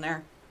werewolf around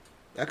there.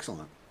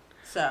 Excellent.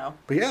 So.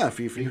 But yeah, if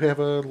you have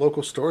a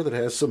local store that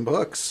has some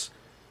books,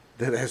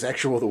 that has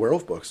actual the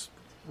werewolf books,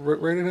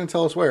 write in and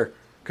tell us where,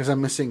 because I'm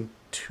missing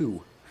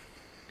 2.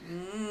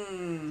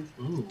 Ooh,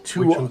 two.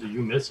 Which ones are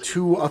you missing?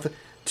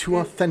 Two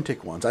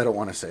authentic ones. I don't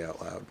want to say out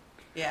loud.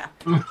 Yeah.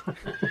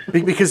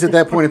 Because at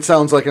that point it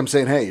sounds like I'm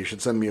saying, "Hey, you should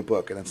send me a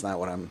book," and that's not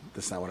what I'm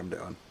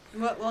doing.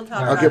 We'll talk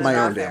I'll about get my it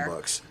own off damn air.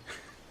 books.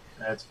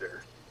 That's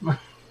fair.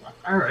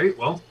 All right.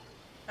 Well.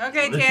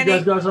 Okay, Unless Tandy. you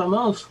guys got something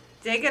else.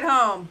 Take it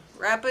home.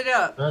 Wrap it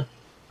up.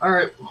 All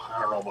right.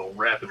 I don't know about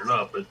wrapping it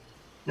up, but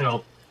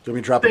Do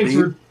we drop a thanks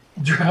beat? for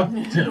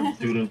dropping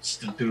students.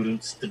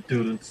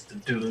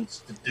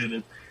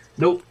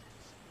 Nope.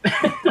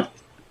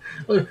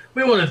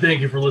 We want to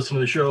thank you for listening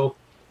to the show.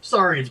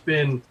 Sorry it's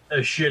been a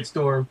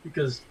shitstorm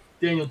because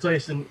Daniel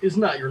Tyson is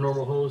not your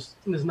normal host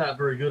and is not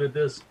very good at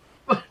this.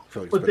 But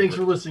thanks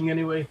for listening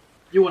anyway.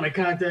 You want to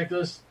contact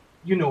us,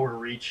 you know where to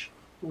reach.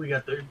 We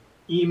got the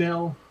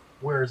email.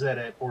 Where is that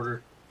at,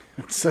 Porter?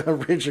 It's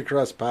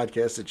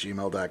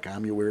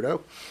ridgeacrosspodcast@gmail.com, you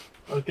weirdo.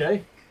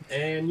 Okay.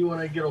 And you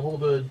want to get a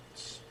hold of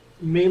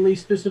mainly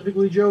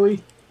specifically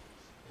Joey?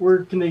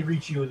 Where can they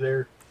reach you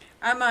there?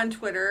 I'm on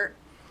Twitter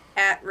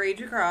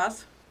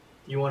 @RageAcross.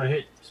 You want to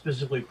hit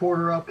specifically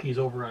Porter up? He's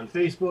over on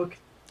Facebook.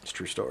 It's a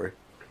true story.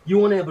 You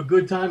want to have a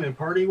good time and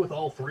party with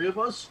all 3 of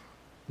us?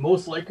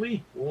 Most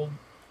likely, we'll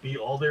be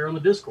all there on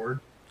the Discord.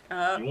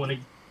 You want to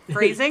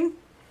phrasing?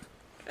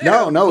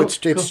 No, it's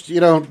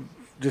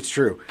it's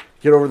true.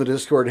 Get over to the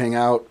Discord, hang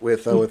out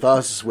with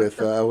us, with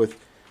the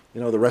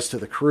rest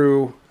of the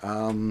crew.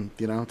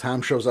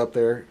 Tom shows up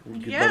there. We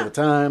get better the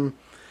time.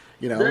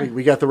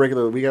 We got the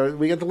regular. We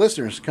got the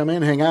listeners come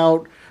in, hang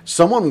out.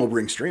 Someone will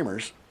bring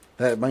streamers.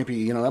 That might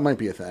be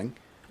a thing.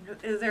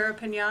 Is there a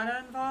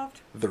pinata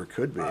involved? There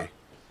could be.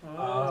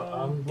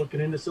 I'm looking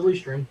into Silly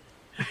String.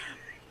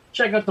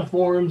 Check out the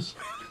forums.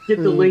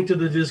 Get the link to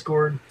the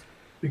Discord.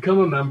 Become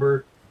a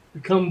member.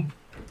 Become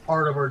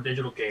part of our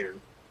digital caterer.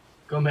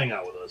 Come hang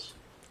out with us.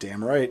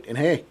 Damn right. And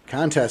hey,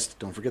 contest.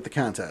 Don't forget the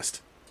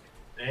contest.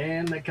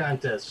 And the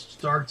contest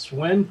starts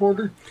when,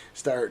 Porter?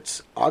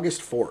 Starts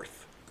August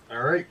 4th.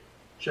 All right.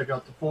 Check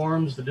out the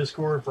forums, the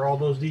Discord for all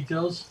those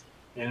details.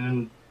 And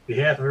on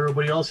behalf of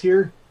everybody else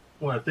here,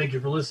 I want to thank you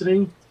for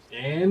listening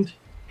and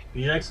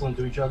be excellent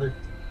to each other.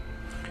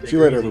 See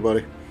you later,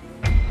 everybody.